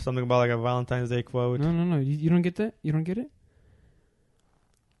 quote? Something about like a Valentine's Day quote? No. You don't get that? You don't get it?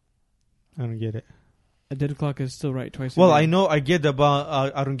 I don't get it. A dead clock is still right twice. Well, a day. I know I get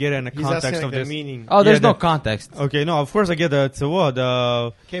about. I don't get it in the He's context asking of like the this. meaning. Oh, there's Yeah, no that- context. Okay, no, of course I get that. So what?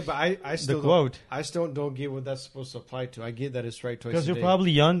 Okay, but I The still quote. I still don't get what that's supposed to apply to. I get that it's right twice Because a you're day.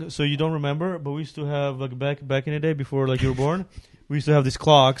 probably young, so you don't remember. But we used to have like back in the day before like you were born. We used to have these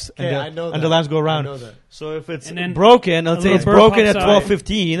clocks, Okay, and, I know and that. the lamps go I around. know that. So if it's And then broken, let's a say little it's bird broken at pops out.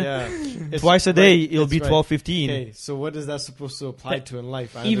 12:15. Yeah. Twice a day, it'll be That's right. 12:15. Okay, so what is that supposed to apply to in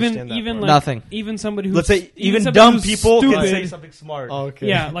life? I even understand that even part. like Nothing. even somebody who's Let's say even somebody dumb who's people stupid, can say something smart. Oh, okay.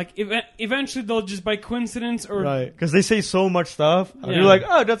 Yeah, like eventually they'll just by coincidence or right. Because they say so much stuff, and Yeah. you're like,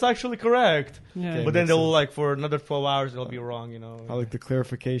 oh, that's actually correct. yeah. Okay. But then makes they'll sense. like for another 12 hours, it'll be wrong. You know. I like the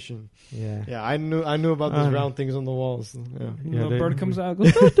clarification. Yeah. Yeah, I knew about those Uh. round things on the walls. Yeah. Yeah, the they- bird comes out,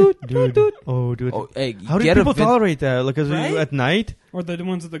 goes toot, toot, toot, toot. Oh, dude. Oh, hey, How do get people a vid- tolerate that? Like, 'cause Right? at night? Or the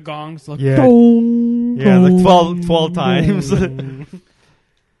ones with the gongs. Like, Yeah. dong, Yeah, like dong, 12 times. dong.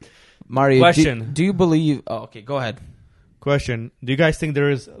 Mario, Question. Do you believe? Oh, okay, go ahead. Question: do you guys think there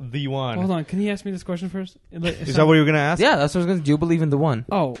is the one? Hold on, can you ask me this question first? Is that what you're gonna ask? Yeah, that's what I was going to. Do you believe in the one?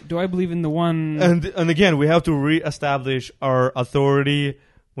 Oh, do I believe in the one? And again, we have to reestablish our authority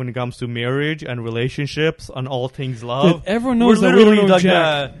when it comes to marriage and relationships on all things love. Dude, everyone knows We're that we don't literally know like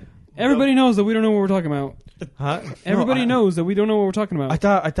jack. Everybody knows that we don't know what we're talking about. huh? Everybody No, knows that we don't know what we're talking about.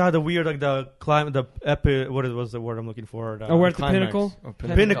 I thought the weird like the climb the what was the word I'm looking for? The We're at the Climax. pinnacle. Oh,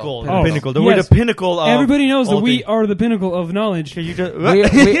 pinnacle. Oh. The pinnacle. The Yes. we're the pinnacle of. Everybody knows that all we things. are the pinnacle of knowledge. Can you just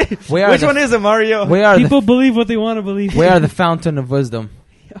We are which the, one is it, Mario? We are People believe what they want to believe. we are the fountain of wisdom.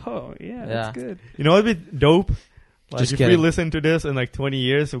 Oh yeah, Yeah. that's good. You know what'd be dope? Like Just if kidding. we listen to this in like 20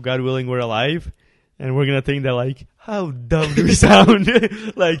 years, if God willing, we're alive, and we're gonna think that like, how dumb do we sound?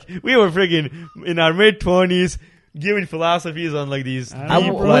 Like we were friggin' in our mid-20s giving philosophies on like these I I Yeah, deep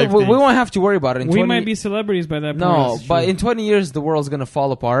w- life we things. won't have to worry about it. In We 20 might be celebrities by that point. No, That's but true. in 20 years, the world's going to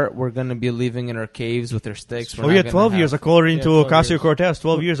fall apart. We're going to be living in our caves with our sticks. We're Oh not yeah, gonna 12 years have- according Yeah, to 12 Ocasio years. Cortez.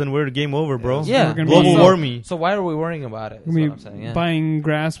 12 years and we're game over, bro. Yeah, We're gonna Global be- warming. So why are we worrying about it? Is We're what gonna I'm be saying. Yeah. buying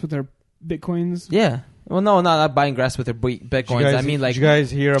grass with our bitcoins. Yeah. Well, no, not buying grass with their bitcoins. I mean, like, did you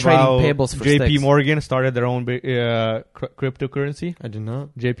guys hear trading about payables for JP sticks. Morgan started their own cryptocurrency? I did not.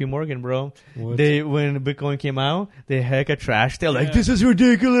 JP Morgan, bro. What? They when Bitcoin came out, they hecka trashed. They're like, Yeah. "This is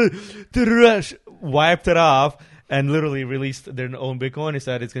ridiculous." Trash. Wiped it off and literally released their own Bitcoin. They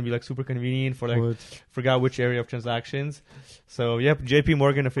said it's gonna be like super convenient for like What? forgot which area of transactions. So yep, JP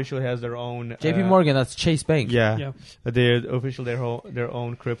Morgan officially has their own. JP Morgan, that's Chase Bank. Yeah, Yeah. they officially their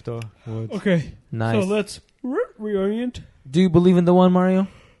own crypto. What? Okay. Nice. So let's reorient. Do you believe in the one, Mario?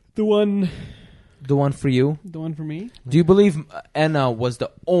 The one For you? The one for me? Do you believe Anna was the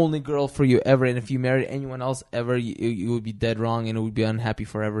only girl for you ever, and if you married anyone else ever, you would be dead wrong and it would be unhappy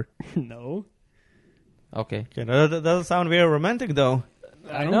forever? No. Okay. Okay, that doesn't sound very romantic though.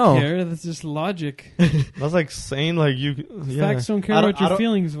 I don't know. care. That's just logic. That's like saying like you. Yeah. Facts don't care I don't- about your I don't-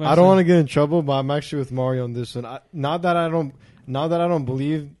 feelings. I don't want to get in trouble, but I'm actually with Mario on this one. Not that I don't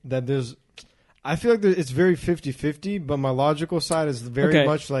believe that there's. I feel like it's very 50-50, but my logical side is very Okay,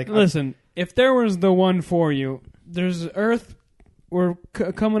 much like Listen, if there was the one for you, there's Earth. We're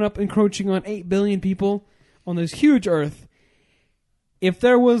coming up, encroaching on 8 billion people on this huge Earth. If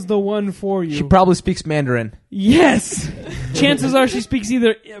there was the one for you, She probably speaks Mandarin. yes, chances are she speaks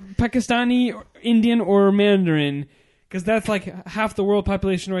either Pakistani, or Indian, or Mandarin, because that's like half the world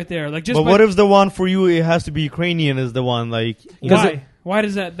population right there. Like, just But by- what if the one for you? It has to be Ukrainian. Is the one like why? Why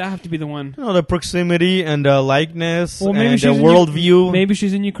does that have to be the one? You know, the proximity and the likeness Well, maybe and the she's in worldview. Maybe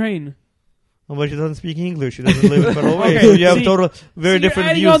she's in Ukraine. Oh, but she doesn't speak English. She doesn't live far away. Okay, So you have see- total very So different you're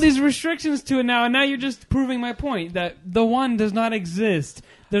adding views. all these restrictions to it now, and now you're just proving my point that the one does not exist.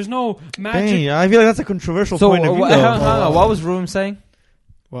 There's no magic. Dang, I feel like that's a controversial So, point of view. hang though. on, hang on. What was Room saying?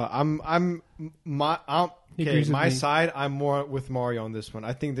 Well, I'm He okay. agrees with My me. side, I'm more with Mario on this one.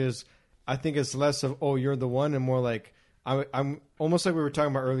 I think it's less of you're the one, and more like I'm almost like we were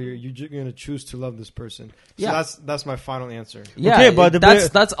talking about earlier. You're going to choose to love this person. So Yeah. that's my final answer. Yeah, Okay, but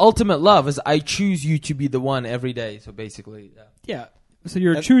that's ultimate love. Is I choose you to be the one every day. So basically, Yeah, So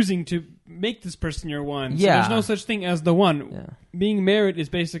you're choosing to make this person your one. So Yeah. there's no such thing as the one. Yeah. Being married is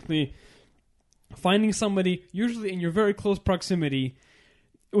basically finding somebody, usually in your very close proximity,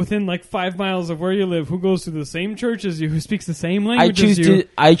 within like 5 miles of where you live, who goes to the same church as you, who speaks the same language as you.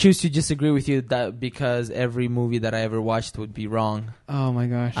 I choose to disagree with you that because every movie that I ever watched would be wrong. Oh my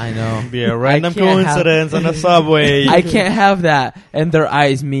gosh. I know. Be a random can't have- coincidence on the subway. I can't have that, and their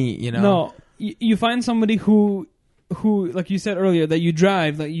eyes meet. You know. No, you find somebody who, like you said earlier, that you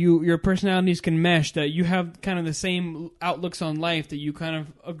drive, that your personalities can mesh, that you have kind of the same outlooks on life, that you kind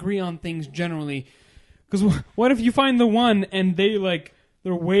of agree on things generally. Because what if you find the one and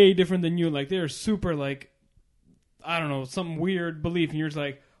they're way different than you, like they're super like, I don't know, some weird belief, and you're just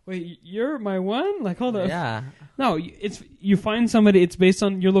like, wait, you're my one? Like, hold on. Yeah. No, it's you find somebody. It's based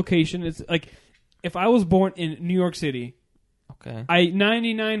on your location. It's like if I was born in New York City. Okay. I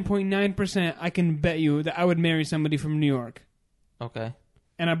 99.9% I can bet you that I would marry somebody from New York. Okay.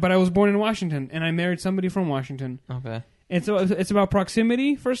 But I was born in Washington and I married somebody from Washington. Okay. And so it's about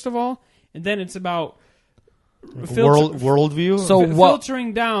proximity first of all, and then it's about Worldview. So what?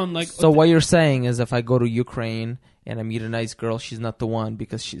 filtering down like So what you're saying is, if I go to Ukraine and I meet a nice girl, she's not the one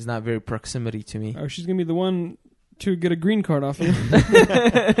because she's not very proximity to me. or she's going to be the one to get a green card off of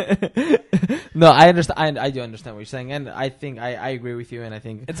you. No, I understand. I do understand what you're saying, and I think I agree with you. And I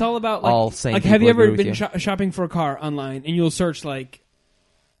think It's all about all sane like have you people ever agree been with you. shopping for a car online and you'll search like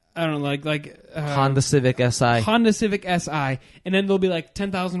I don't know Honda Civic SI. Honda Civic Si, and then there'll be like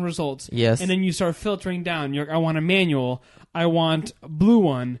 10,000 results. Yes. And then you start filtering down. You're like, I want a manual. I want blue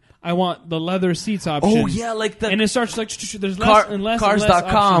one. I want the leather seats option. Oh yeah, like the And it starts like there's less and less and less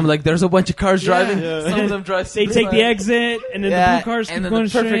cars.com. options. Like there's a bunch of cars driving. Yeah. Some of them drive. They take the exit, and then the blue cars and keep then going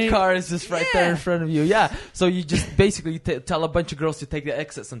the perfect straight. car is just right there in front of you. Yeah. So you just basically tell a bunch of girls to take the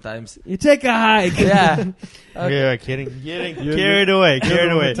exit sometimes. You take a hike. Yeah. Yeah, kidding. Carried away.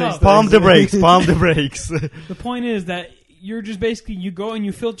 No. Palm the brakes. Palm the brakes. The point is that you're just basically you go and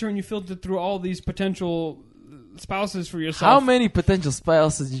you filter through all these potential spouses for yourself. How many potential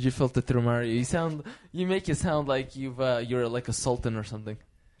spouses did you filter through, Mario? You make it sound like you're like a sultan or something.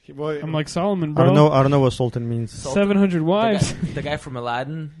 I'm like Solomon, I bro. don't know what sultan means. 700 wives. The guy from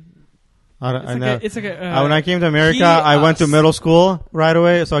Aladdin. It's like a when I came to America, I went to middle school right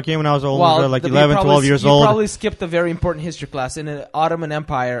away. So I came when I was older, like 11, 12 years old. You probably skipped a very important history class. In the Ottoman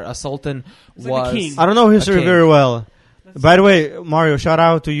Empire, a sultan It's like was... a king. I don't know history Okay. very well. By the way, Mario, shout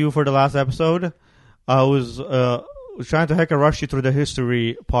out to you for the last episode. I was trying to heck rush you through the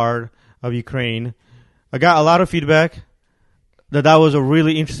history part of Ukraine. I got a lot of feedback that was a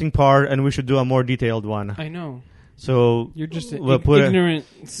really interesting part, and we should do a more detailed one. I know. So You're just we'll put it- ignorant.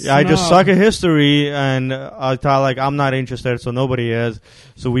 I just snob. suck at history, and I thought like I'm not interested, so nobody is.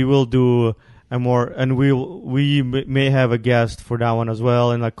 So we will do a more, and we may have a guest for that one as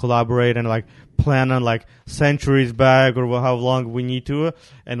well, and like collaborate and like plan on like centuries back or how long we need to,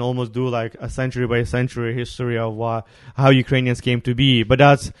 and almost do like a century by century history of how Ukrainians came to be. But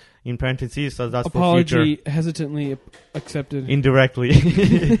that's in parentheses, so that's for future. Apology hesitantly accepted.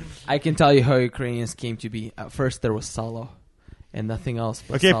 Indirectly. I can tell you how Ukrainians came to be. At first, there was Salo, and nothing else.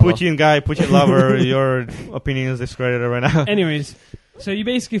 But Okay, Salo. Putin lover, your opinion is discredited right now. Anyways, so you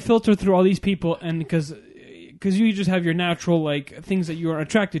basically filter through all these people, and because you just have your natural like things that you are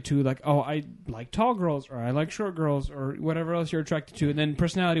attracted to, like I like tall girls, or I like short girls, or whatever else you're attracted to, and then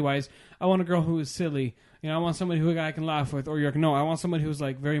personality wise, I want a girl who is silly. You know, I want somebody who I can laugh with, or you're like, no, I want somebody who's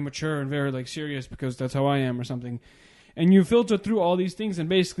like very mature and very like serious because that's how I am, or something. And you filter through all these things, and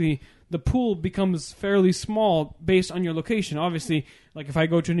basically the pool becomes fairly small based on your location. Obviously, like if I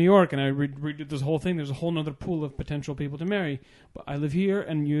go to New York and I redo this whole thing, there's a whole other pool of potential people to marry. But I live here,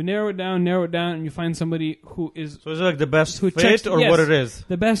 and you narrow it down, and you find somebody who is So is it like the best who fit checks- or yes. what it is?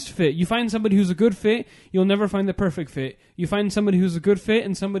 the best fit. You find somebody who's a good fit. You'll never find the perfect fit. You find somebody who's a good fit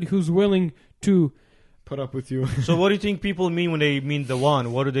and somebody who's willing to. Put up with you. So what do you think people mean when they mean the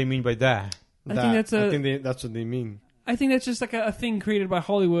one? What do they mean by that? I think that's that's what they mean. I think that's just like a thing created by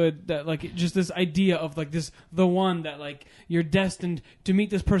Hollywood, that like just this idea of like this the one, that like you're destined to meet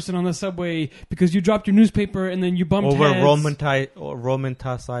this person on the subway because you dropped your newspaper and then you bumped Over heads.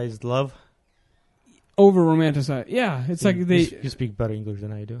 romanticized love? Over romanticized. Yeah, it's like You speak better English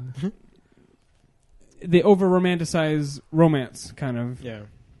than I do. they over romanticize romance, kind of. Yeah.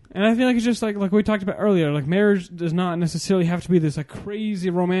 And I feel like it's just like we talked about earlier. Like marriage does not necessarily have to be this like crazy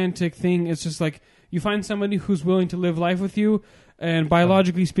romantic thing. It's just like you find somebody who's willing to live life with you, and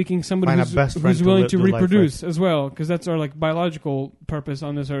biologically speaking, somebody Find a best friend who's to willing li- to do life reproduce as well, because that's our like biological purpose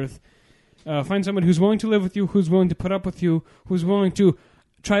on this earth. Find somebody who's willing to live with you, who's willing to put up with you, who's willing to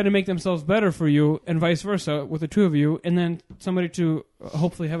try to make themselves better for you, and vice versa with the two of you, and then somebody to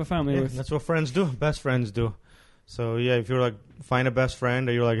hopefully have a family Yeah, with. that's what friends do. Best friends do. So yeah, if you're like find a best friend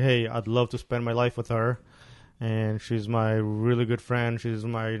and you're like, hey, I'd love to spend my life with her, and she's my really good friend, she's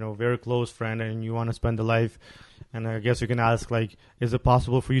my very close friend, and you want to spend the life, and I guess you can ask like, is it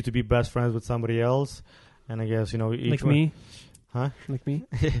possible for you to be best friends with somebody else? And I guess each Like one, me? huh? Like me?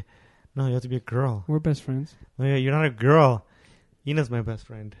 No, you have to be a girl. We're best friends. Oh yeah, you're not a girl. Ina's my best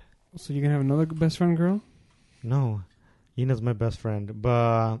friend. So you're going to have another best friend girl? No, Ina's my best friend.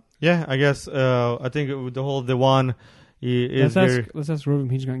 But yeah, I guess I think the whole one is very. Let's ask Rubin.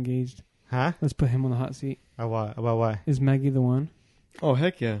 He just got engaged. Huh? Let's put him on the hot seat. About why? Is Maggie the one? Oh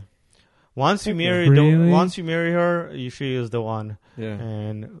heck yeah, Once you Okay. marry, Really? once you marry her, she is the one. yeah.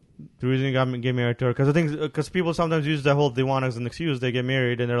 And the reason you got get married to her, because people sometimes use the whole "the one" as an excuse. They get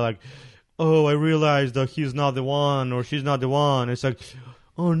married and they're like, "Oh, I realized that he's not the one or she's not the one." It's like,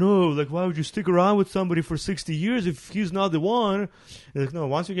 oh no, like why would you stick around with somebody for 60 years if he's not the one? It's like, no,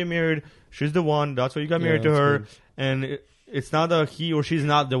 once you get married, she's the one. That's why you got married to that's her. good. And it's not that he or she's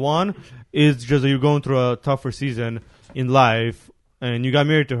not the one. It's just that you're going through a tougher season in life, and you got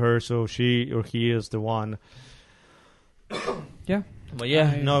married to her, so she or he is the one. Yeah. But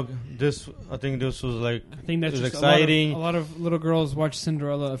yeah, I- no, I think this was like, I think that's It was just exciting. A lot of little girls watch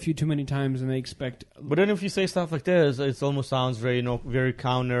Cinderella a few too many times and they expect. but then if you say stuff like this, it almost sounds very, very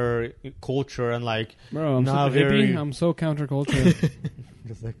counter culture and like, Bro, I'm so Not hippie. very- I'm so counterculture.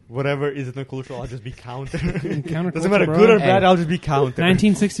 just like whatever isn't a culture, I'll just be counter. Counterculture, Doesn't matter, bro. good or Hey. bad, I'll just be counter.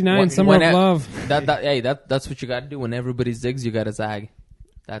 1969, When- Summer when of I- Love. That's what you got to do. When everybody zigs, you got to zag.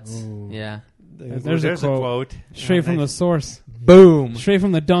 That's Ooh. yeah. There's a quote. Straight Yeah, from the nice. source. Boom. Straight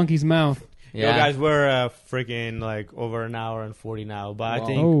from the donkey's mouth. Yeah. Yo, guys, we're freaking like over an hour and 40 now, but I Wow.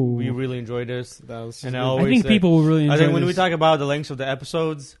 think Oh. we really enjoyed this. That was And good. I I always think say- people will really enjoy I think when we this. talk about the lengths of the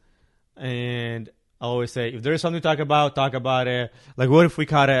episodes, and I always say, if there's something to talk about it. Like, what if we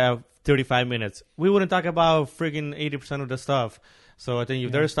cut it at 35 minutes? We wouldn't talk about freaking 80% of the stuff. So I think if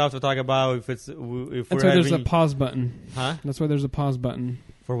Yeah. there's stuff to talk about, if That's we're why there's a having, pause button. huh? That's why there's a pause button.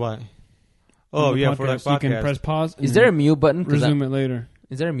 For what? on Oh the yeah, for like podcast. You can podcast. press pause. And Is there a mute button? 'Cause resume it later?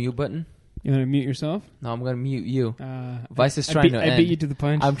 is there a mute button? You want to mute yourself? No, I'm gonna mute you. Vice is I trying beat, to I end. beat you to the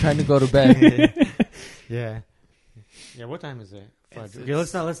punch. I'm trying to go to bed. Yeah. Yeah. What time is it? It's- Okay,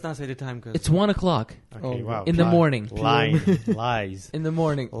 let's not say the time because It's 1 o'clock okay. Oh, Wow. in the Lie- morning. Lying, lies, In the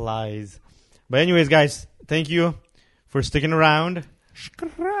morning. lies. But anyways, guys, thank you for sticking around.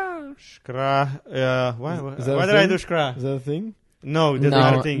 Shkra. Why Is that why a did I thing? do shkra? Is that a thing? No, that's No,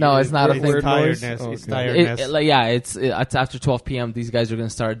 not a thing. no, it's not a thing. It's tiredness. Oh, It's okay. tiredness. It's after 12 p.m. These guys are gonna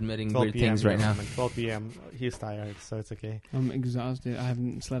start admitting 12 weird p.m. things right now. 12 p.m. He's tired, so it's okay. I'm exhausted. I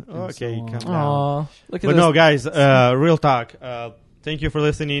haven't slept. In Okay, so you long. can- Aw, look at But this. no, guys, real talk. Thank you for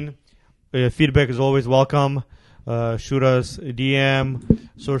listening. Feedback is always welcome. Shoot us a DM,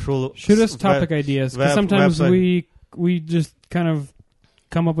 social. Shoot us topic ideas because sometimes website. we just kind of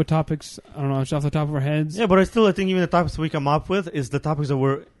come up with topics. I don't know, just off the top of our heads. Yeah, but I think even the topics we come up with is the topics that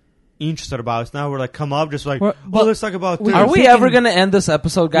we're interested about. It's now we're like come up just like, Well, oh, let's talk about. we- this. Are we picking- ever gonna end this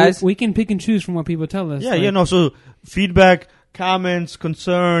episode, guys? We can pick and choose from what people tell us. Yeah, like, yeah, no. So feedback, comments,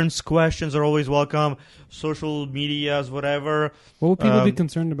 concerns, questions are always welcome. Social medias, whatever. What would people be Um,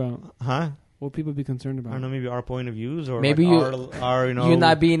 concerned about? Huh? What would people be concerned I about? don't know. Maybe our point of views, or Maybe like you- our You're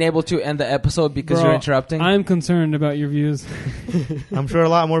not being able to end the episode because Bro, you're interrupting. I'm concerned about your views. I'm sure a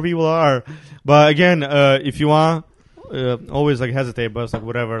lot more people are. But again, if you want, always like hesitate, but it's like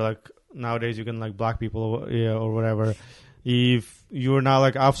whatever. Like nowadays, you can like block people or whatever. If you're not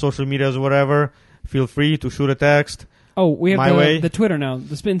like off social medias or whatever, feel free to shoot a text. Oh, we have My way. the Twitter now.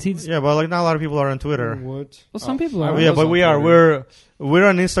 The Spin Seeds. Yeah, but like not a lot of people are on Twitter. What? Well, some Oh, people I are. was Yeah, but on we are. Twitter. We're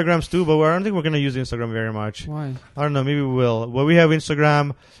on Instagrams too, but I don't think we're gonna use Instagram very much. Why? I don't know. Maybe we will. But we have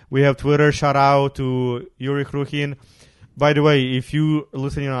Instagram. We have Twitter. Shout out to Yuri Krukin. By the way, if you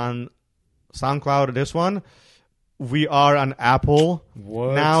listening on SoundCloud, this one, we are on Apple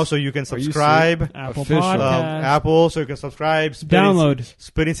What? now, so you can Are you subscribe. Apple Official. Podcast. Apple, so you can subscribe. Download.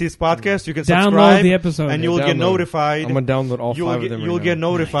 Spitting Seeds Podcast. You can Download subscribe, the episode. and Yeah, you will get download. notified. I'm gonna download all You'll five get, of them. you'll right get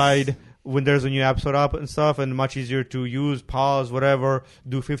now. notified when there's a new episode up and stuff, and much easier to use. Pause, whatever.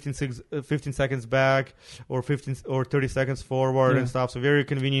 Do 15 seconds back, or 15 or 30 seconds forward Yeah. and stuff. So very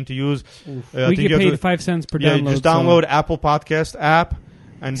convenient to use. I we think get you have paid to- 5 cents per Yeah, download. just so- download Apple Podcast app,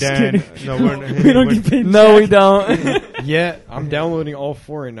 and Just then kidding. no, we're, we don't get paid. no, we don't. Yeah, I'm downloading all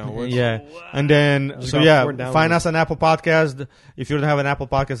four right now. What? yeah, and then Just so got yeah, 4 downloads. find us on Apple Podcast. If you don't have an Apple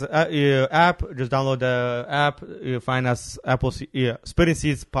Podcast app, just download the app. Find us Spitting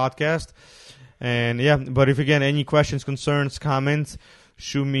Seeds Podcast, and yeah. But if again any questions, concerns, comments,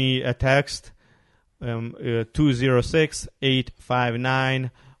 shoot me a text.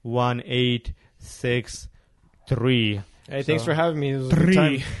 206-859-1863. Hey, thanks So- for having me. It was a good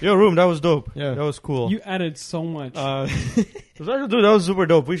time. Yo, Room, that was dope. Yeah. That was cool. You added so much. Dude, that was super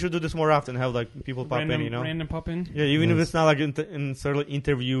dope. We should do this more often. Have like people pop random, in, you know. random pop in. Yeah, even if Nice. it's not like necessarily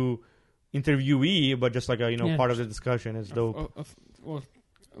interviewee, but just like a Yeah. part of the discussion. It's dope. Well,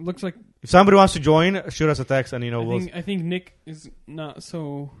 it looks like If somebody wants to join, shoot us a text, and I think Nick is not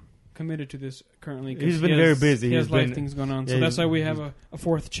so committed to this currently. 'cause He's he been very busy. He He's has life been- things going on, so yeah, that's why we he's- have a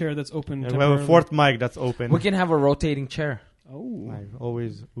fourth chair that's open. we have a temporarily. fourth mic that's open. We can have a rotating chair. Oh, Like,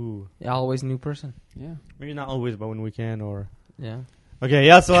 always, ooh, Yeah, always new person. yeah. maybe not always, but when we can, or Yeah. okay,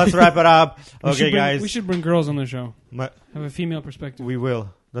 yeah. So let's wrap it up. Okay, guys, we should bring girls on the show. My- Have a female perspective. we will.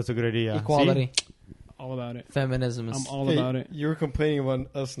 That's a good idea. Equality, All about it. feminism is. I'm all Hey, about it. You were complaining about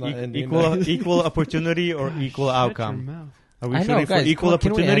us not ending. Equal opportunity or equal Shut outcome. your mouth. Are we I know, shooting for guys, equal come on,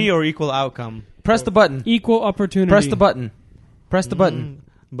 can we opportunity end? or equal outcome? Press the button. Equal opportunity. Press the button. Press the button.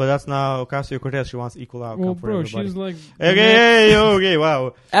 But that's now Ocasio-Cortez. She wants equal outcome Well, for bro, everybody. she's like, Okay,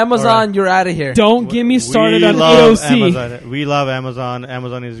 wow. Amazon, you're out of here. don't get me started We on love AOC. Amazon. We love Amazon.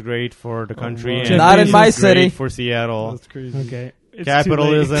 Amazon is great for the country. wow. and Not in it's my great city. For Seattle. That's crazy. Okay. It's too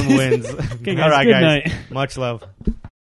Capitalism late. wins. Okay, All guys. right, Good guys. night. Much love.